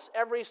table, once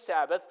every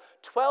Sabbath,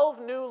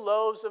 12 new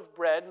loaves of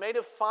bread made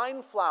of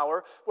fine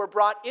flour were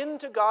brought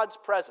into God's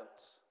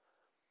presence.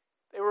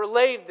 They were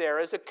laid there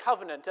as a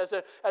covenant, as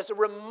a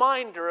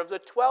reminder of the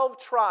 12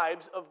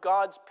 tribes of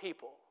God's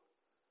people.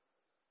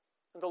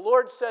 And the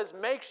Lord says,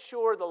 make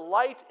sure the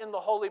light in the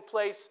holy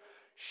place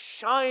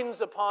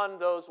shines upon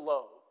those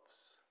loaves.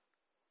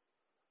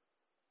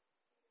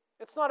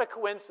 It's not a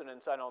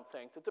coincidence, I don't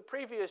think, that the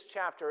previous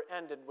chapter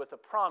ended with a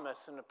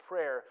promise and a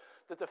prayer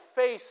that the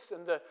face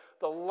and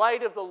the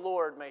light of the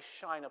Lord may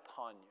shine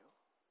upon you.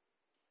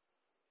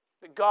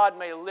 That God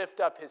may lift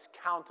up his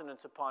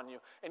countenance upon you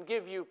and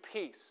give you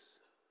peace,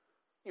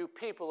 you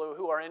people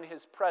who are in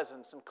his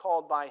presence and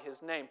called by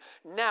his name.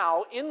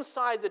 Now,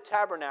 inside the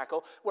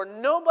tabernacle, where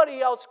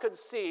nobody else could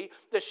see,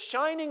 the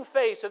shining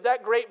face of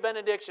that great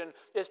benediction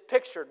is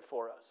pictured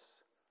for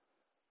us.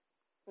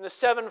 And the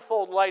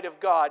 7-fold light of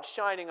God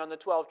shining on the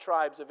 12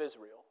 tribes of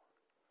Israel.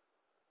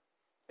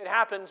 It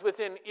happens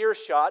within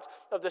earshot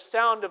of the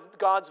sound of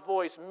God's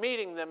voice,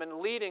 meeting them and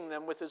leading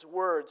them with his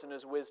words and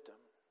his wisdom.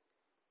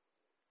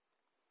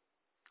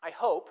 I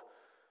hope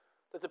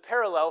that the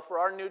parallel for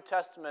our New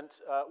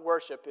Testament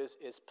worship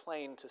is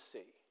plain to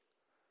see.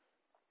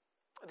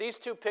 These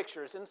 2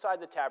 pictures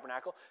inside the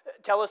tabernacle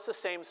tell us the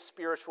same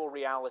spiritual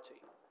reality.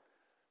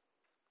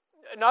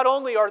 Not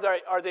only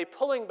are they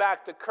pulling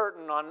back the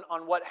curtain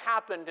on what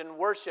happened in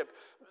worship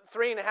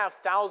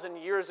 3,500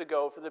 years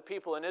ago for the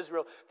people in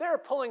Israel, they're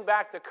pulling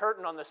back the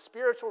curtain on the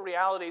spiritual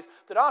realities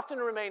that often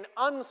remain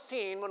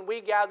unseen when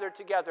we gather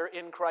together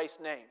in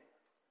Christ's name.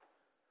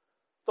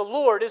 The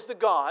Lord is the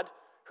God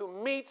who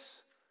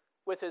meets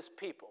with his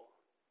people.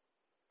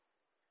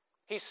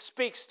 He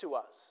speaks to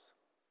us.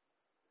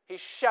 He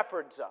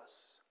shepherds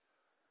us.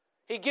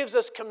 He gives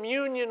us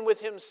communion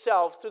with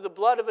himself through the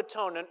blood of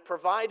atonement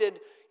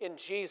provided in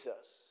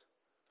Jesus.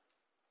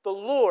 The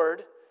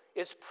Lord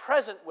is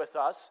present with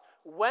us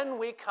when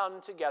we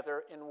come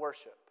together in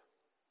worship.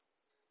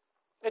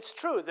 It's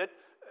true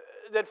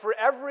that for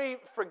every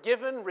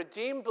forgiven,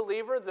 redeemed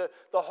believer, the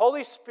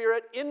Holy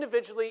Spirit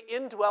individually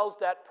indwells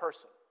that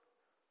person.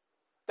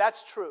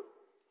 That's true.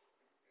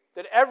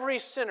 That every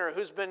sinner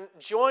who's been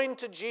joined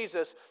to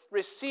Jesus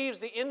receives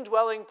the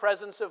indwelling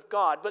presence of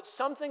God. But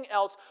something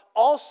else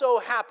also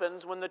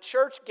happens when the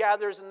church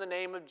gathers in the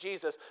name of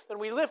Jesus. Then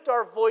we lift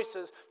our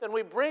voices, then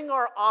we bring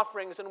our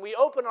offerings, and we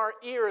open our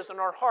ears and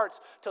our hearts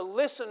to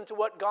listen to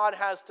what God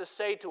has to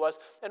say to us.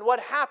 And what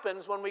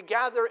happens when we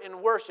gather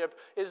in worship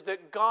is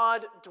that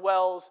God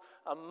dwells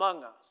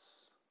among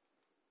us.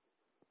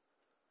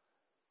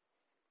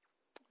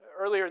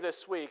 Earlier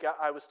this week,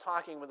 I was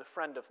talking with a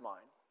friend of mine.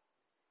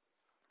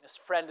 This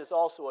friend is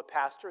also a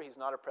pastor. He's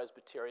not a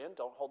Presbyterian.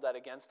 Don't hold that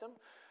against him.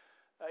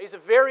 He's a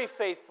very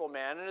faithful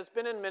man and has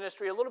been in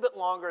ministry a little bit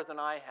longer than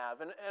I have.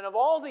 And of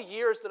all the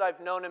years that I've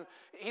known him,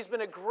 he's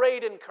been a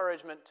great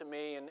encouragement to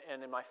me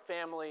and in my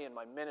family and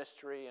my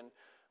ministry. And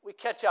we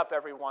catch up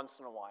every once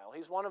in a while.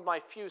 He's one of my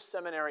few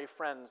seminary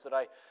friends that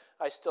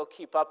I still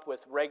keep up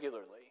with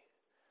regularly.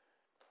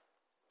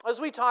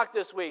 As we talked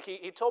this week,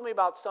 he told me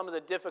about some of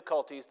the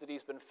difficulties that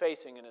he's been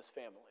facing in his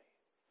family.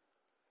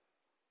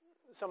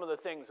 Some of the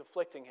things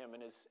afflicting him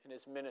in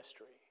his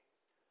ministry.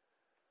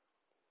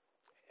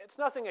 It's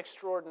nothing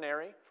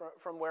extraordinary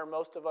from where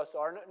most of us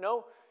are.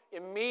 No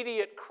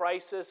immediate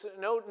crisis,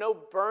 no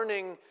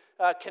burning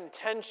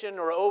contention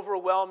or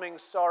overwhelming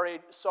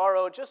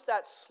sorrow, just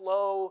that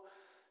slow,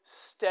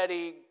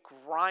 steady,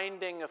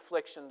 grinding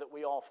affliction that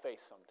we all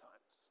face sometimes.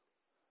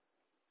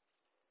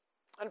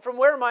 And from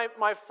where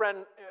my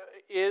friend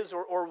is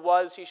or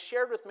was, he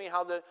shared with me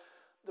how the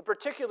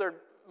particular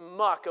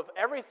muck of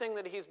everything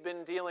that he's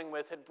been dealing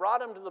with had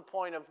brought him to the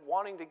point of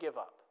wanting to give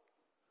up.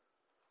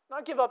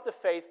 Not give up the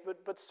faith,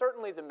 but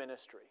certainly the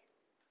ministry.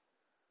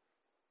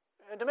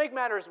 And to make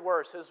matters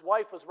worse, his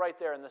wife was right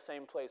there in the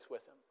same place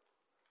with him.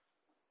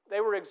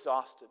 They were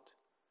exhausted.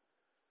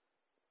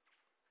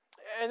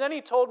 And then he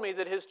told me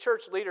that his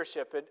church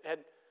leadership had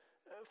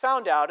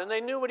found out, and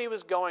they knew what he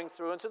was going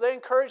through, and so they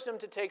encouraged him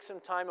to take some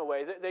time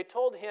away. They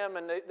told him,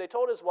 and they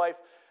told his wife,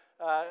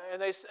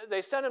 and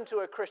they sent him to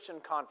a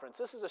Christian conference.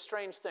 This is a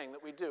strange thing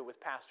that we do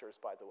with pastors,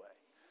 by the way.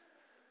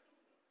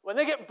 When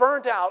they get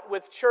burnt out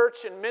with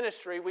church and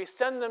ministry, we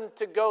send them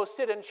to go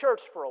sit in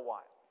church for a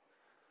while.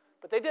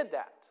 But they did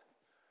that.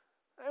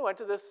 They went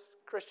to this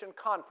Christian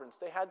conference.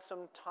 They had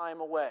some time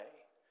away.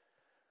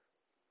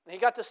 He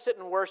got to sit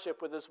and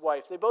worship with his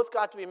wife. They both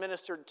got to be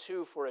ministered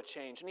to for a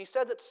change. And he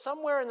said that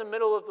somewhere in the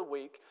middle of the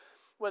week,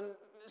 when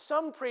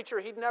some preacher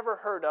he'd never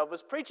heard of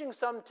was preaching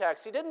some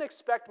text he didn't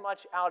expect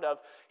much out of,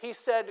 he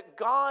said,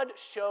 God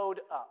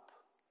showed up.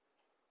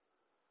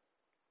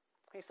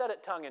 He said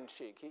it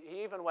tongue-in-cheek.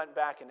 He even went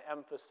back and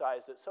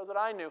emphasized it so that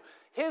I knew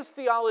his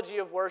theology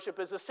of worship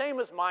is the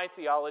same as my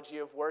theology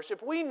of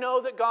worship. We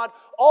know that God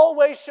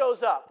always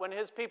shows up when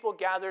his people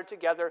gather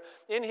together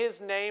in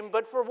his name,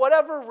 but for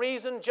whatever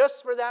reason,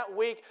 just for that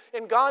week,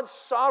 in God's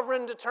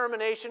sovereign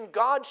determination,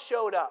 God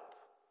showed up.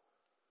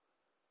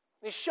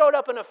 He showed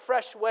up in a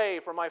fresh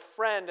way for my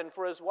friend and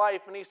for his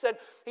wife. And he said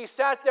he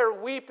sat there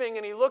weeping,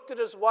 and he looked at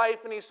his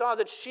wife and he saw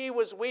that she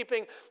was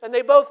weeping. And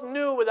they both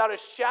knew without a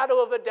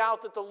shadow of a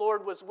doubt that the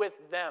Lord was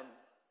with them.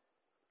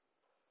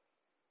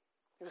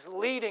 He was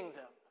leading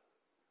them.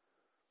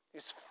 He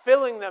was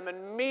filling them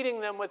and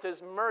meeting them with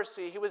his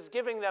mercy. He was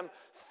giving them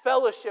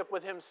fellowship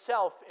with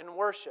himself in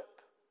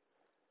worship.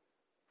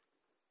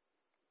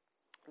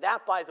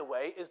 That, by the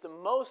way, is the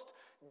most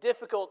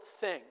difficult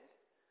thing.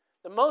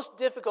 The most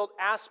difficult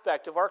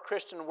aspect of our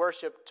Christian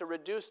worship to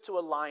reduce to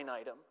a line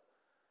item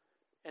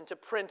and to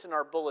print in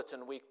our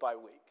bulletin week by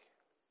week.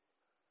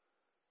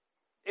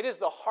 It is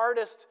the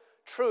hardest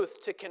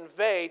truth to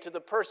convey to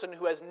the person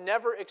who has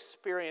never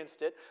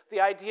experienced it, the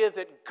idea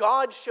that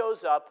God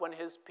shows up when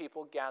his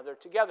people gather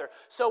together.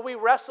 So we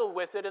wrestle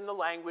with it in the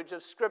language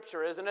of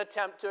Scripture as an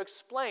attempt to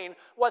explain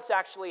what's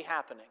actually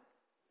happening.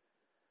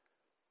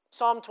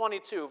 Psalm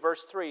 22,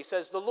 verse 3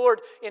 says, "The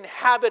Lord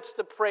inhabits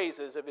the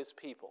praises of his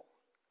people."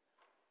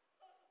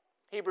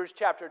 Hebrews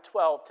chapter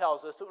 12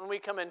 tells us that when we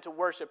come into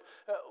worship,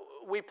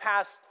 we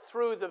pass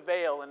through the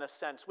veil in a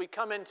sense. We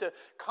come into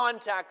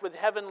contact with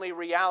heavenly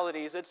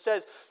realities. It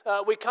says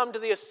we come to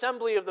the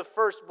assembly of the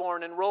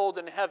firstborn enrolled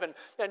in heaven,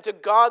 and to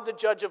God the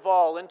judge of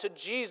all, and to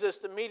Jesus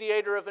the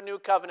mediator of a new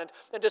covenant,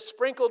 and to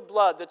sprinkled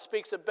blood that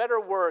speaks a better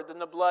word than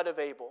the blood of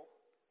Abel.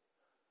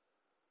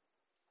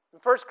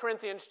 And 1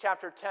 Corinthians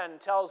chapter 10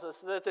 tells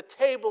us that at the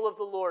table of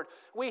the Lord,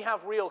 we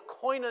have real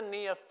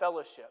koinonia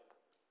fellowship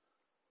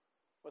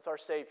with our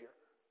Savior.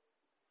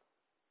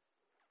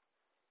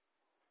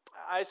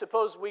 I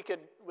suppose we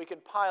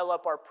could pile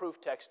up our proof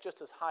text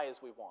just as high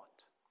as we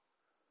want,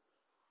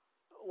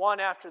 one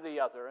after the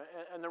other.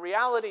 And the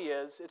reality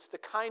is, it's the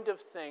kind of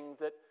thing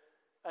that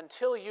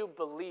until you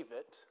believe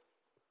it,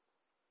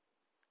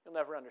 you'll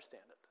never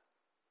understand it.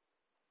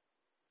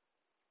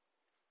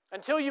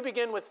 Until you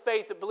begin with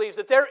faith that believes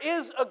that there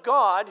is a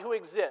God who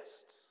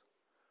exists,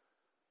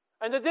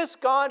 and that this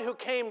God who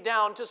came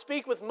down to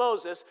speak with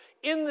Moses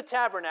in the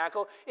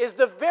tabernacle is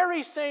the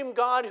very same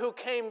God who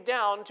came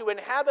down to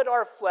inhabit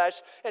our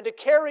flesh and to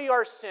carry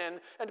our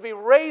sin and to be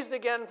raised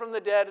again from the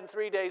dead and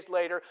 3 days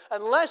later.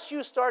 Unless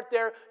you start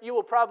there, you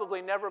will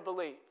probably never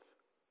believe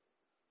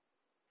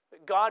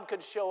that God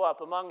could show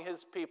up among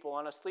his people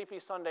on a sleepy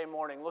Sunday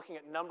morning looking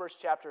at Numbers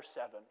chapter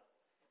 7.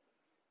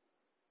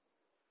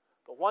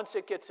 But once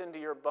it gets into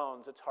your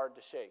bones, it's hard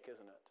to shake,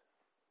 isn't it?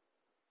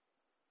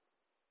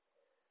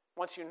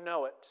 Once you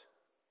know it,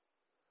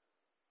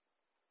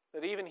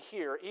 that even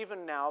here,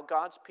 even now,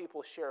 God's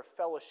people share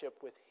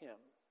fellowship with him.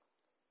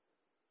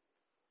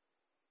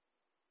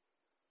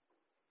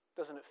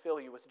 Doesn't it fill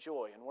you with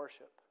joy in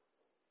worship?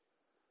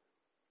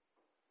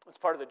 It's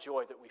part of the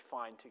joy that we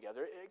find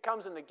together. It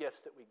comes in the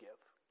gifts that we give.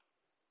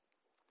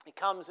 It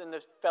comes in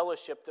the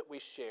fellowship that we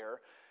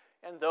share.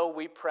 And though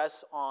we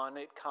press on,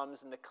 it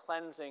comes in the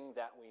cleansing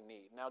that we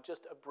need. Now,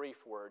 just a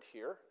brief word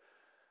here,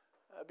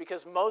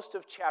 because most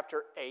of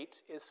chapter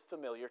 8 is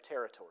familiar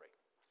territory.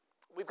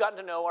 We've gotten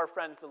to know our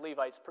friends, the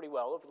Levites, pretty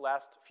well over the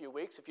last few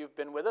weeks. If you've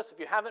been with us, if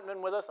you haven't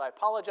been with us, I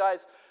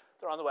apologize.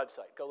 They're on the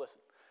website. Go listen.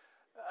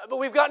 But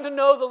we've gotten to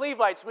know the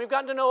Levites. We've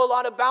gotten to know a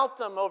lot about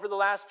them over the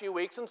last few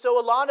weeks. And so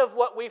a lot of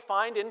what we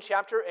find in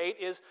chapter 8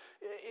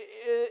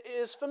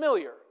 is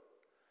familiar.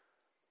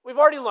 We've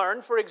already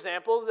learned, for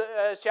example,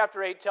 as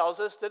chapter 8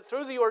 tells us, that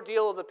through the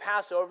ordeal of the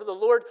Passover, the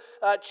Lord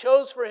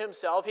chose for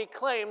himself, he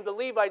claimed the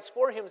Levites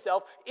for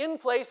himself in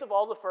place of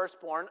all the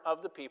firstborn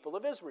of the people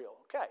of Israel.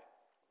 Okay.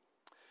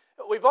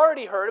 We've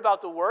already heard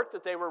about the work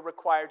that they were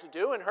required to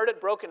do and heard it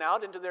broken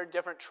out into their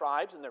different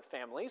tribes and their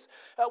families.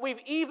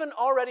 We've even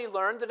already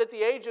learned that at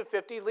the age of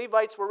 50,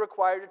 Levites were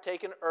required to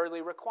take an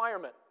early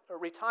retirement.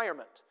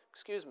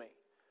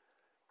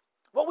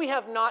 What we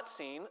have not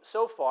seen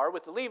so far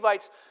with the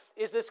Levites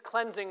is this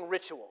cleansing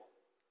ritual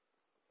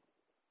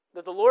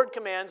that the Lord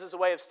commands as a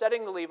way of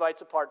setting the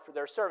Levites apart for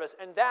their service.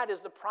 And that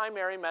is the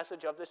primary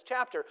message of this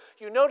chapter.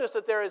 You notice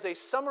that there is a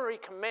summary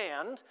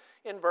command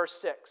in verse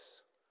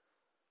 6.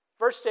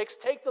 Verse 6,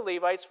 take the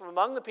Levites from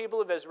among the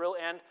people of Israel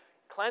and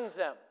cleanse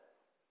them.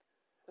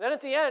 And then at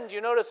the end,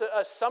 you notice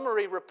a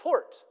summary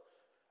report.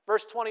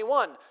 Verse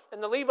 21,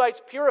 and the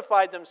Levites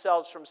purified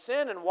themselves from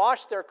sin and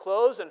washed their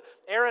clothes, and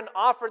Aaron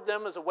offered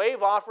them as a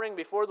wave offering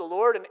before the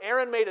Lord, and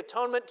Aaron made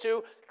atonement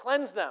to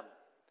cleanse them.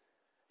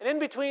 And in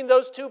between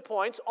those 2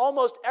 points,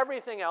 almost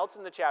everything else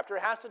in the chapter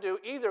has to do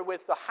either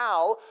with the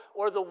how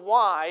or the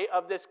why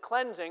of this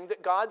cleansing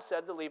that God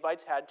said the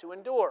Levites had to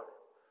endure.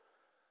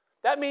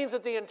 That means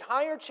that the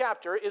entire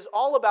chapter is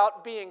all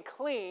about being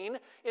clean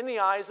in the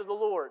eyes of the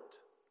Lord.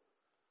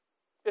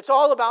 It's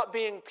all about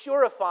being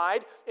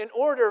purified in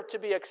order to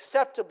be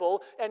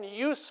acceptable and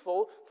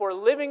useful for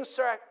living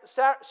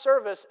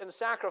service and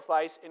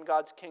sacrifice in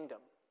God's kingdom.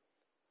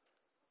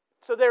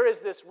 So there is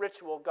this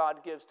ritual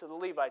God gives to the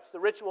Levites. The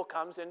ritual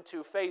comes in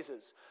 2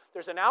 phases.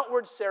 There's an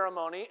outward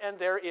ceremony and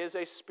there is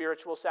a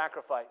spiritual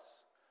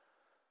sacrifice.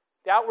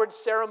 The outward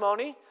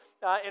ceremony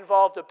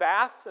involved a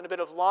bath and a bit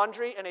of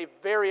laundry and a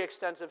very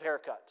extensive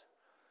haircut.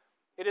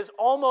 It is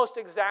almost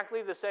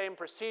exactly the same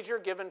procedure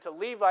given to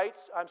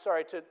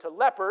to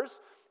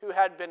lepers who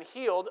had been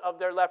healed of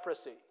their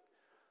leprosy.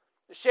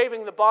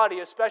 Shaving the body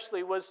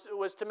especially was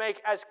to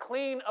make as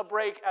clean a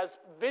break as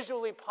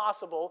visually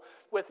possible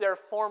with their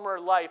former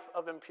life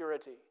of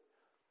impurity.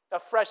 A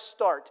fresh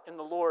start in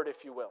the Lord,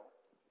 if you will.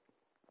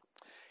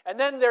 And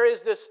then there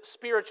is this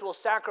spiritual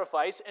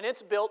sacrifice, and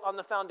it's built on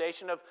the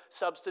foundation of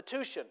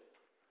substitution.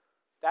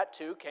 That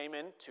too came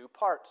in 2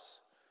 parts.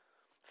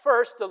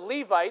 First, the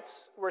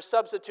Levites were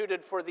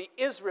substituted for the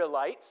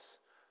Israelites,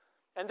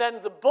 and then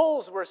the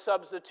bulls were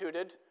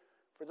substituted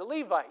for the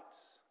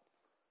Levites.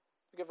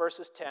 Look at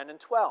verses 10 and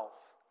 12.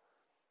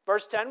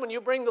 Verse 10, when you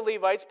bring the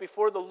Levites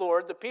before the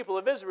Lord, the people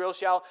of Israel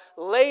shall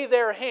lay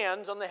their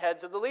hands on the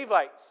heads of the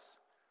Levites.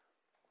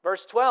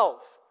 Verse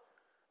 12,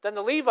 then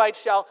the Levites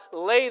shall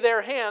lay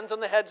their hands on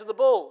the heads of the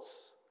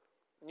bulls.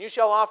 And you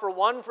shall offer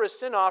one for a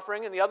sin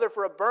offering and the other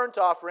for a burnt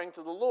offering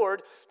to the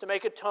Lord to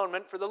make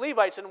atonement for the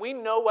Levites. And we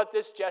know what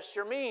this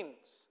gesture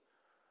means.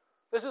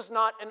 This is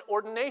not an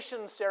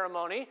ordination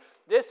ceremony.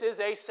 This is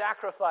a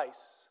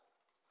sacrifice.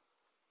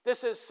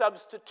 This is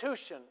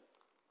substitution.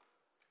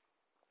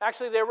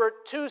 Actually, there were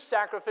 2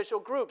 sacrificial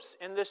groups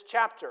in this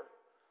chapter.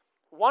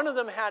 One of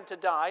them had to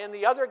die and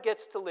the other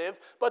gets to live,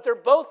 but they're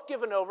both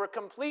given over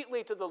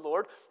completely to the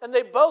Lord, and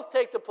they both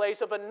take the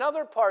place of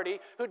another party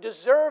who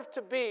deserved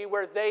to be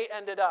where they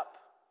ended up.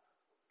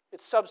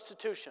 It's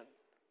substitution.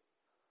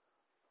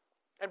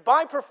 And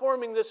by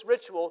performing this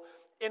ritual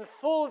in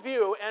full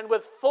view and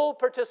with full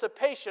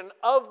participation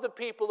of the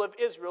people of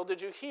Israel,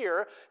 did you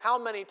hear how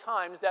many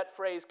times that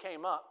phrase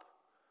came up?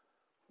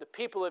 The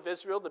people of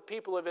Israel, the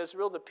people of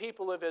Israel, the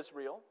people of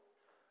Israel.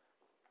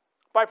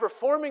 By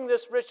performing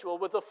this ritual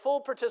with the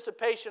full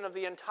participation of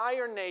the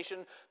entire nation,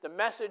 the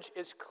message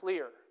is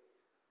clear.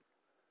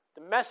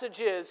 The message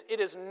is, it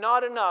is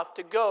not enough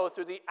to go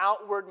through the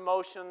outward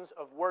motions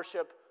of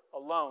worship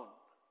alone.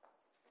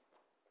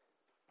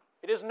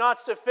 It is not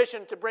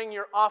sufficient to bring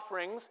your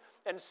offerings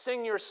and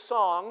sing your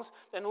songs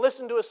and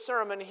listen to a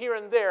sermon here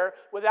and there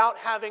without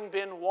having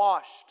been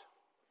washed.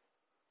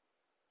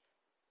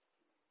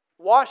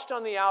 Washed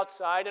on the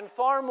outside, and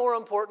far more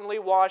importantly,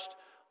 washed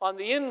on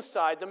the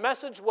inside. The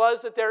message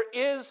was that there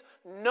is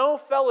no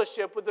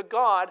fellowship with the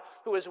God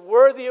who is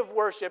worthy of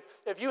worship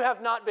if you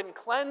have not been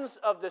cleansed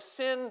of the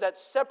sin that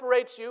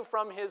separates you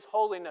from His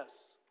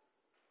holiness.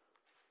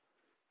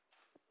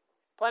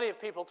 Plenty of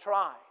people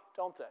try,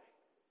 don't they?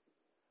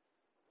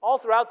 All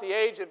throughout the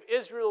age of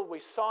Israel, we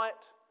saw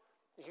it.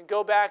 You can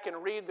go back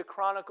and read the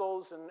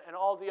Chronicles and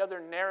all the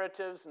other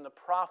narratives and the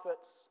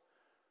prophets.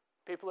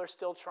 People are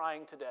still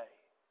trying today.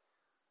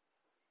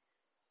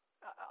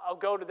 I'll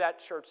go to that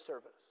church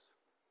service.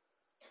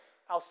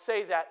 I'll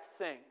say that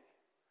thing.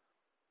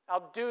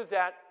 I'll do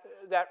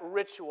that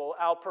ritual.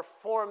 I'll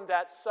perform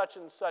that such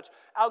and such.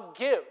 I'll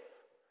give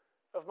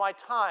of my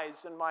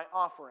tithes and my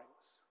offerings.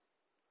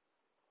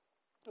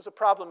 There's a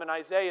problem in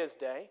Isaiah's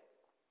day.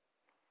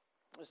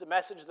 There's a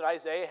message that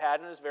Isaiah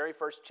had in his very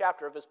first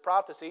chapter of his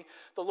prophecy.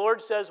 The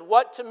Lord says,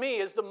 "What to me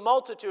is the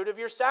multitude of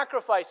your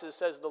sacrifices,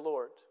 says the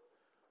Lord.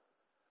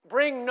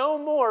 Bring no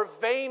more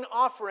vain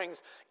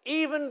offerings.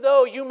 Even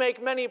though you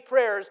make many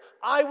prayers,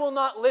 I will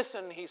not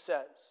listen," he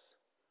says.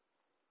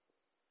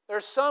 There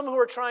are some who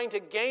are trying to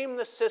game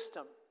the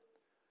system,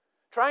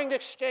 trying to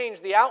exchange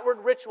the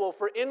outward ritual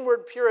for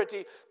inward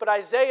purity, but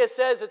Isaiah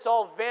says it's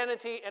all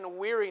vanity and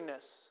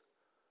weariness.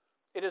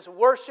 It is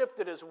worship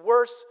that is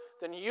worse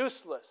than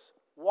useless.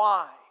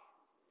 Why?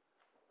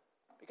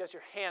 Because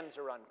your hands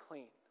are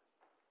unclean.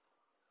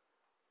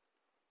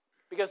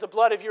 Because the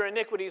blood of your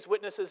iniquities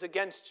witnesses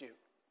against you.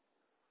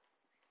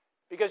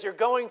 Because you're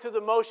going through the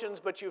motions,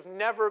 but you've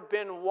never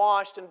been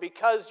washed. And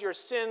because your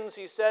sins,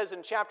 he says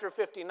in chapter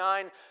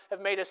 59,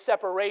 have made a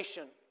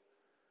separation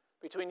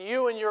between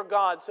you and your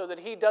God so that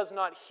He does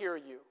not hear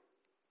you.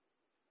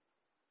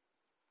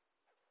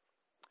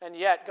 And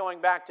yet, going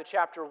back to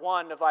chapter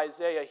 1 of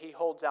Isaiah, he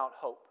holds out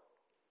hope.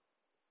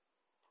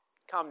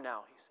 Come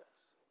now, he says.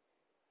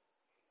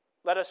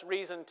 Let us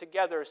reason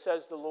together,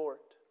 says the Lord.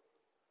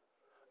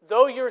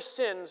 Though your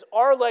sins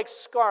are like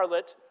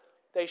scarlet,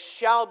 they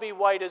shall be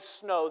white as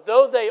snow.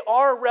 Though they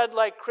are red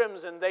like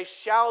crimson, they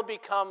shall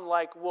become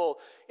like wool.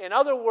 In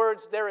other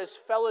words, there is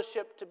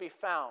fellowship to be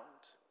found,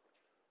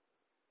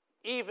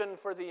 even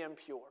for the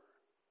impure.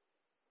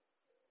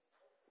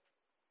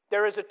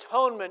 There is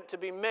atonement to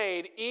be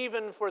made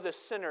even for the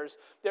sinners.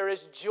 There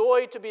is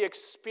joy to be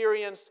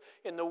experienced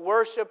in the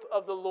worship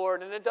of the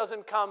Lord, and it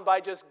doesn't come by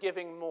just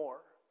giving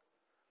more.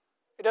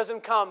 It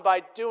doesn't come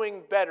by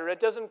doing better. It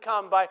doesn't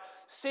come by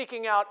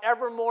seeking out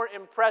ever more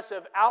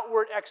impressive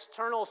outward,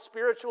 external,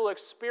 spiritual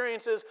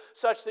experiences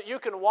such that you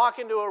can walk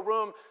into a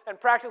room and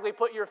practically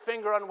put your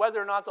finger on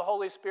whether or not the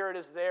Holy Spirit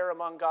is there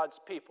among God's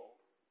people.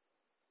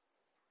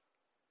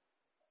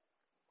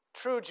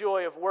 True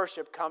joy of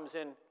worship comes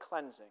in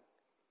cleansing.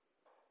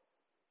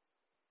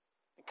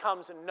 It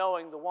comes in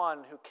knowing the one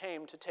who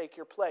came to take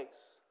your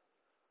place.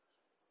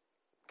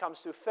 It comes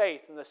through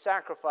faith in the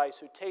sacrifice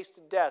who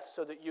tasted death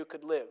so that you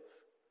could live.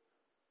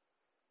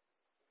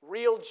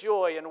 Real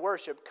joy in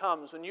worship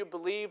comes when you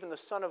believe in the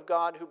Son of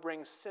God who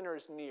brings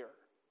sinners near.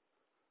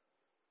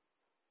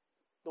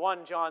 The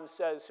one, John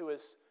says, who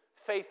is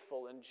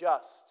faithful and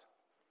just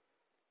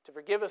to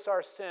forgive us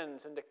our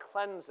sins and to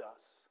cleanse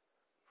us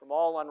from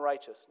all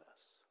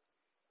unrighteousness.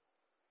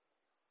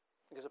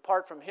 Because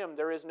apart from him,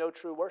 there is no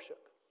true worship.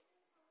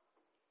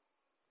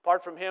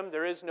 Apart from him,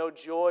 there is no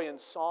joy in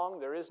song.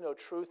 There is no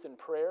truth in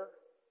prayer.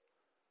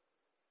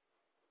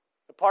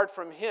 Apart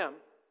from him,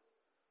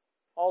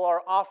 all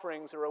our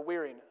offerings are a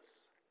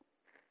weariness.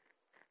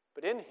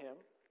 But in him,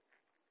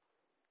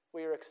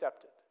 we are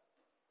accepted.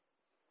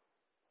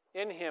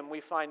 In him, we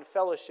find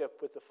fellowship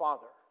with the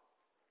Father.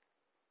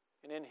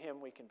 And in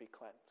him, we can be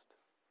cleansed.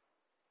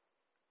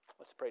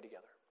 Let's pray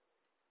together.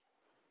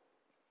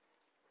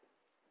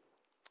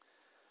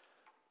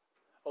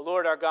 O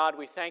Lord our God,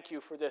 we thank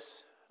you for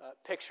this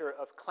picture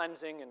of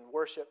cleansing and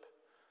worship.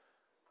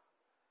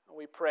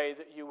 We pray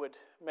that you would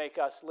make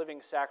us living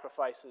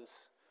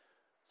sacrifices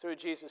through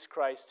Jesus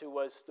Christ, who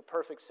was the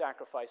perfect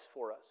sacrifice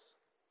for us.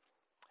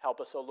 Help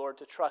us, O Lord,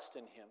 to trust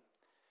in him.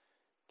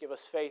 Give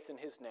us faith in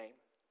his name.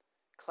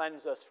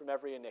 Cleanse us from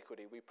every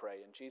iniquity, we pray.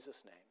 In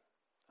Jesus' name,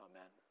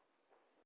 amen.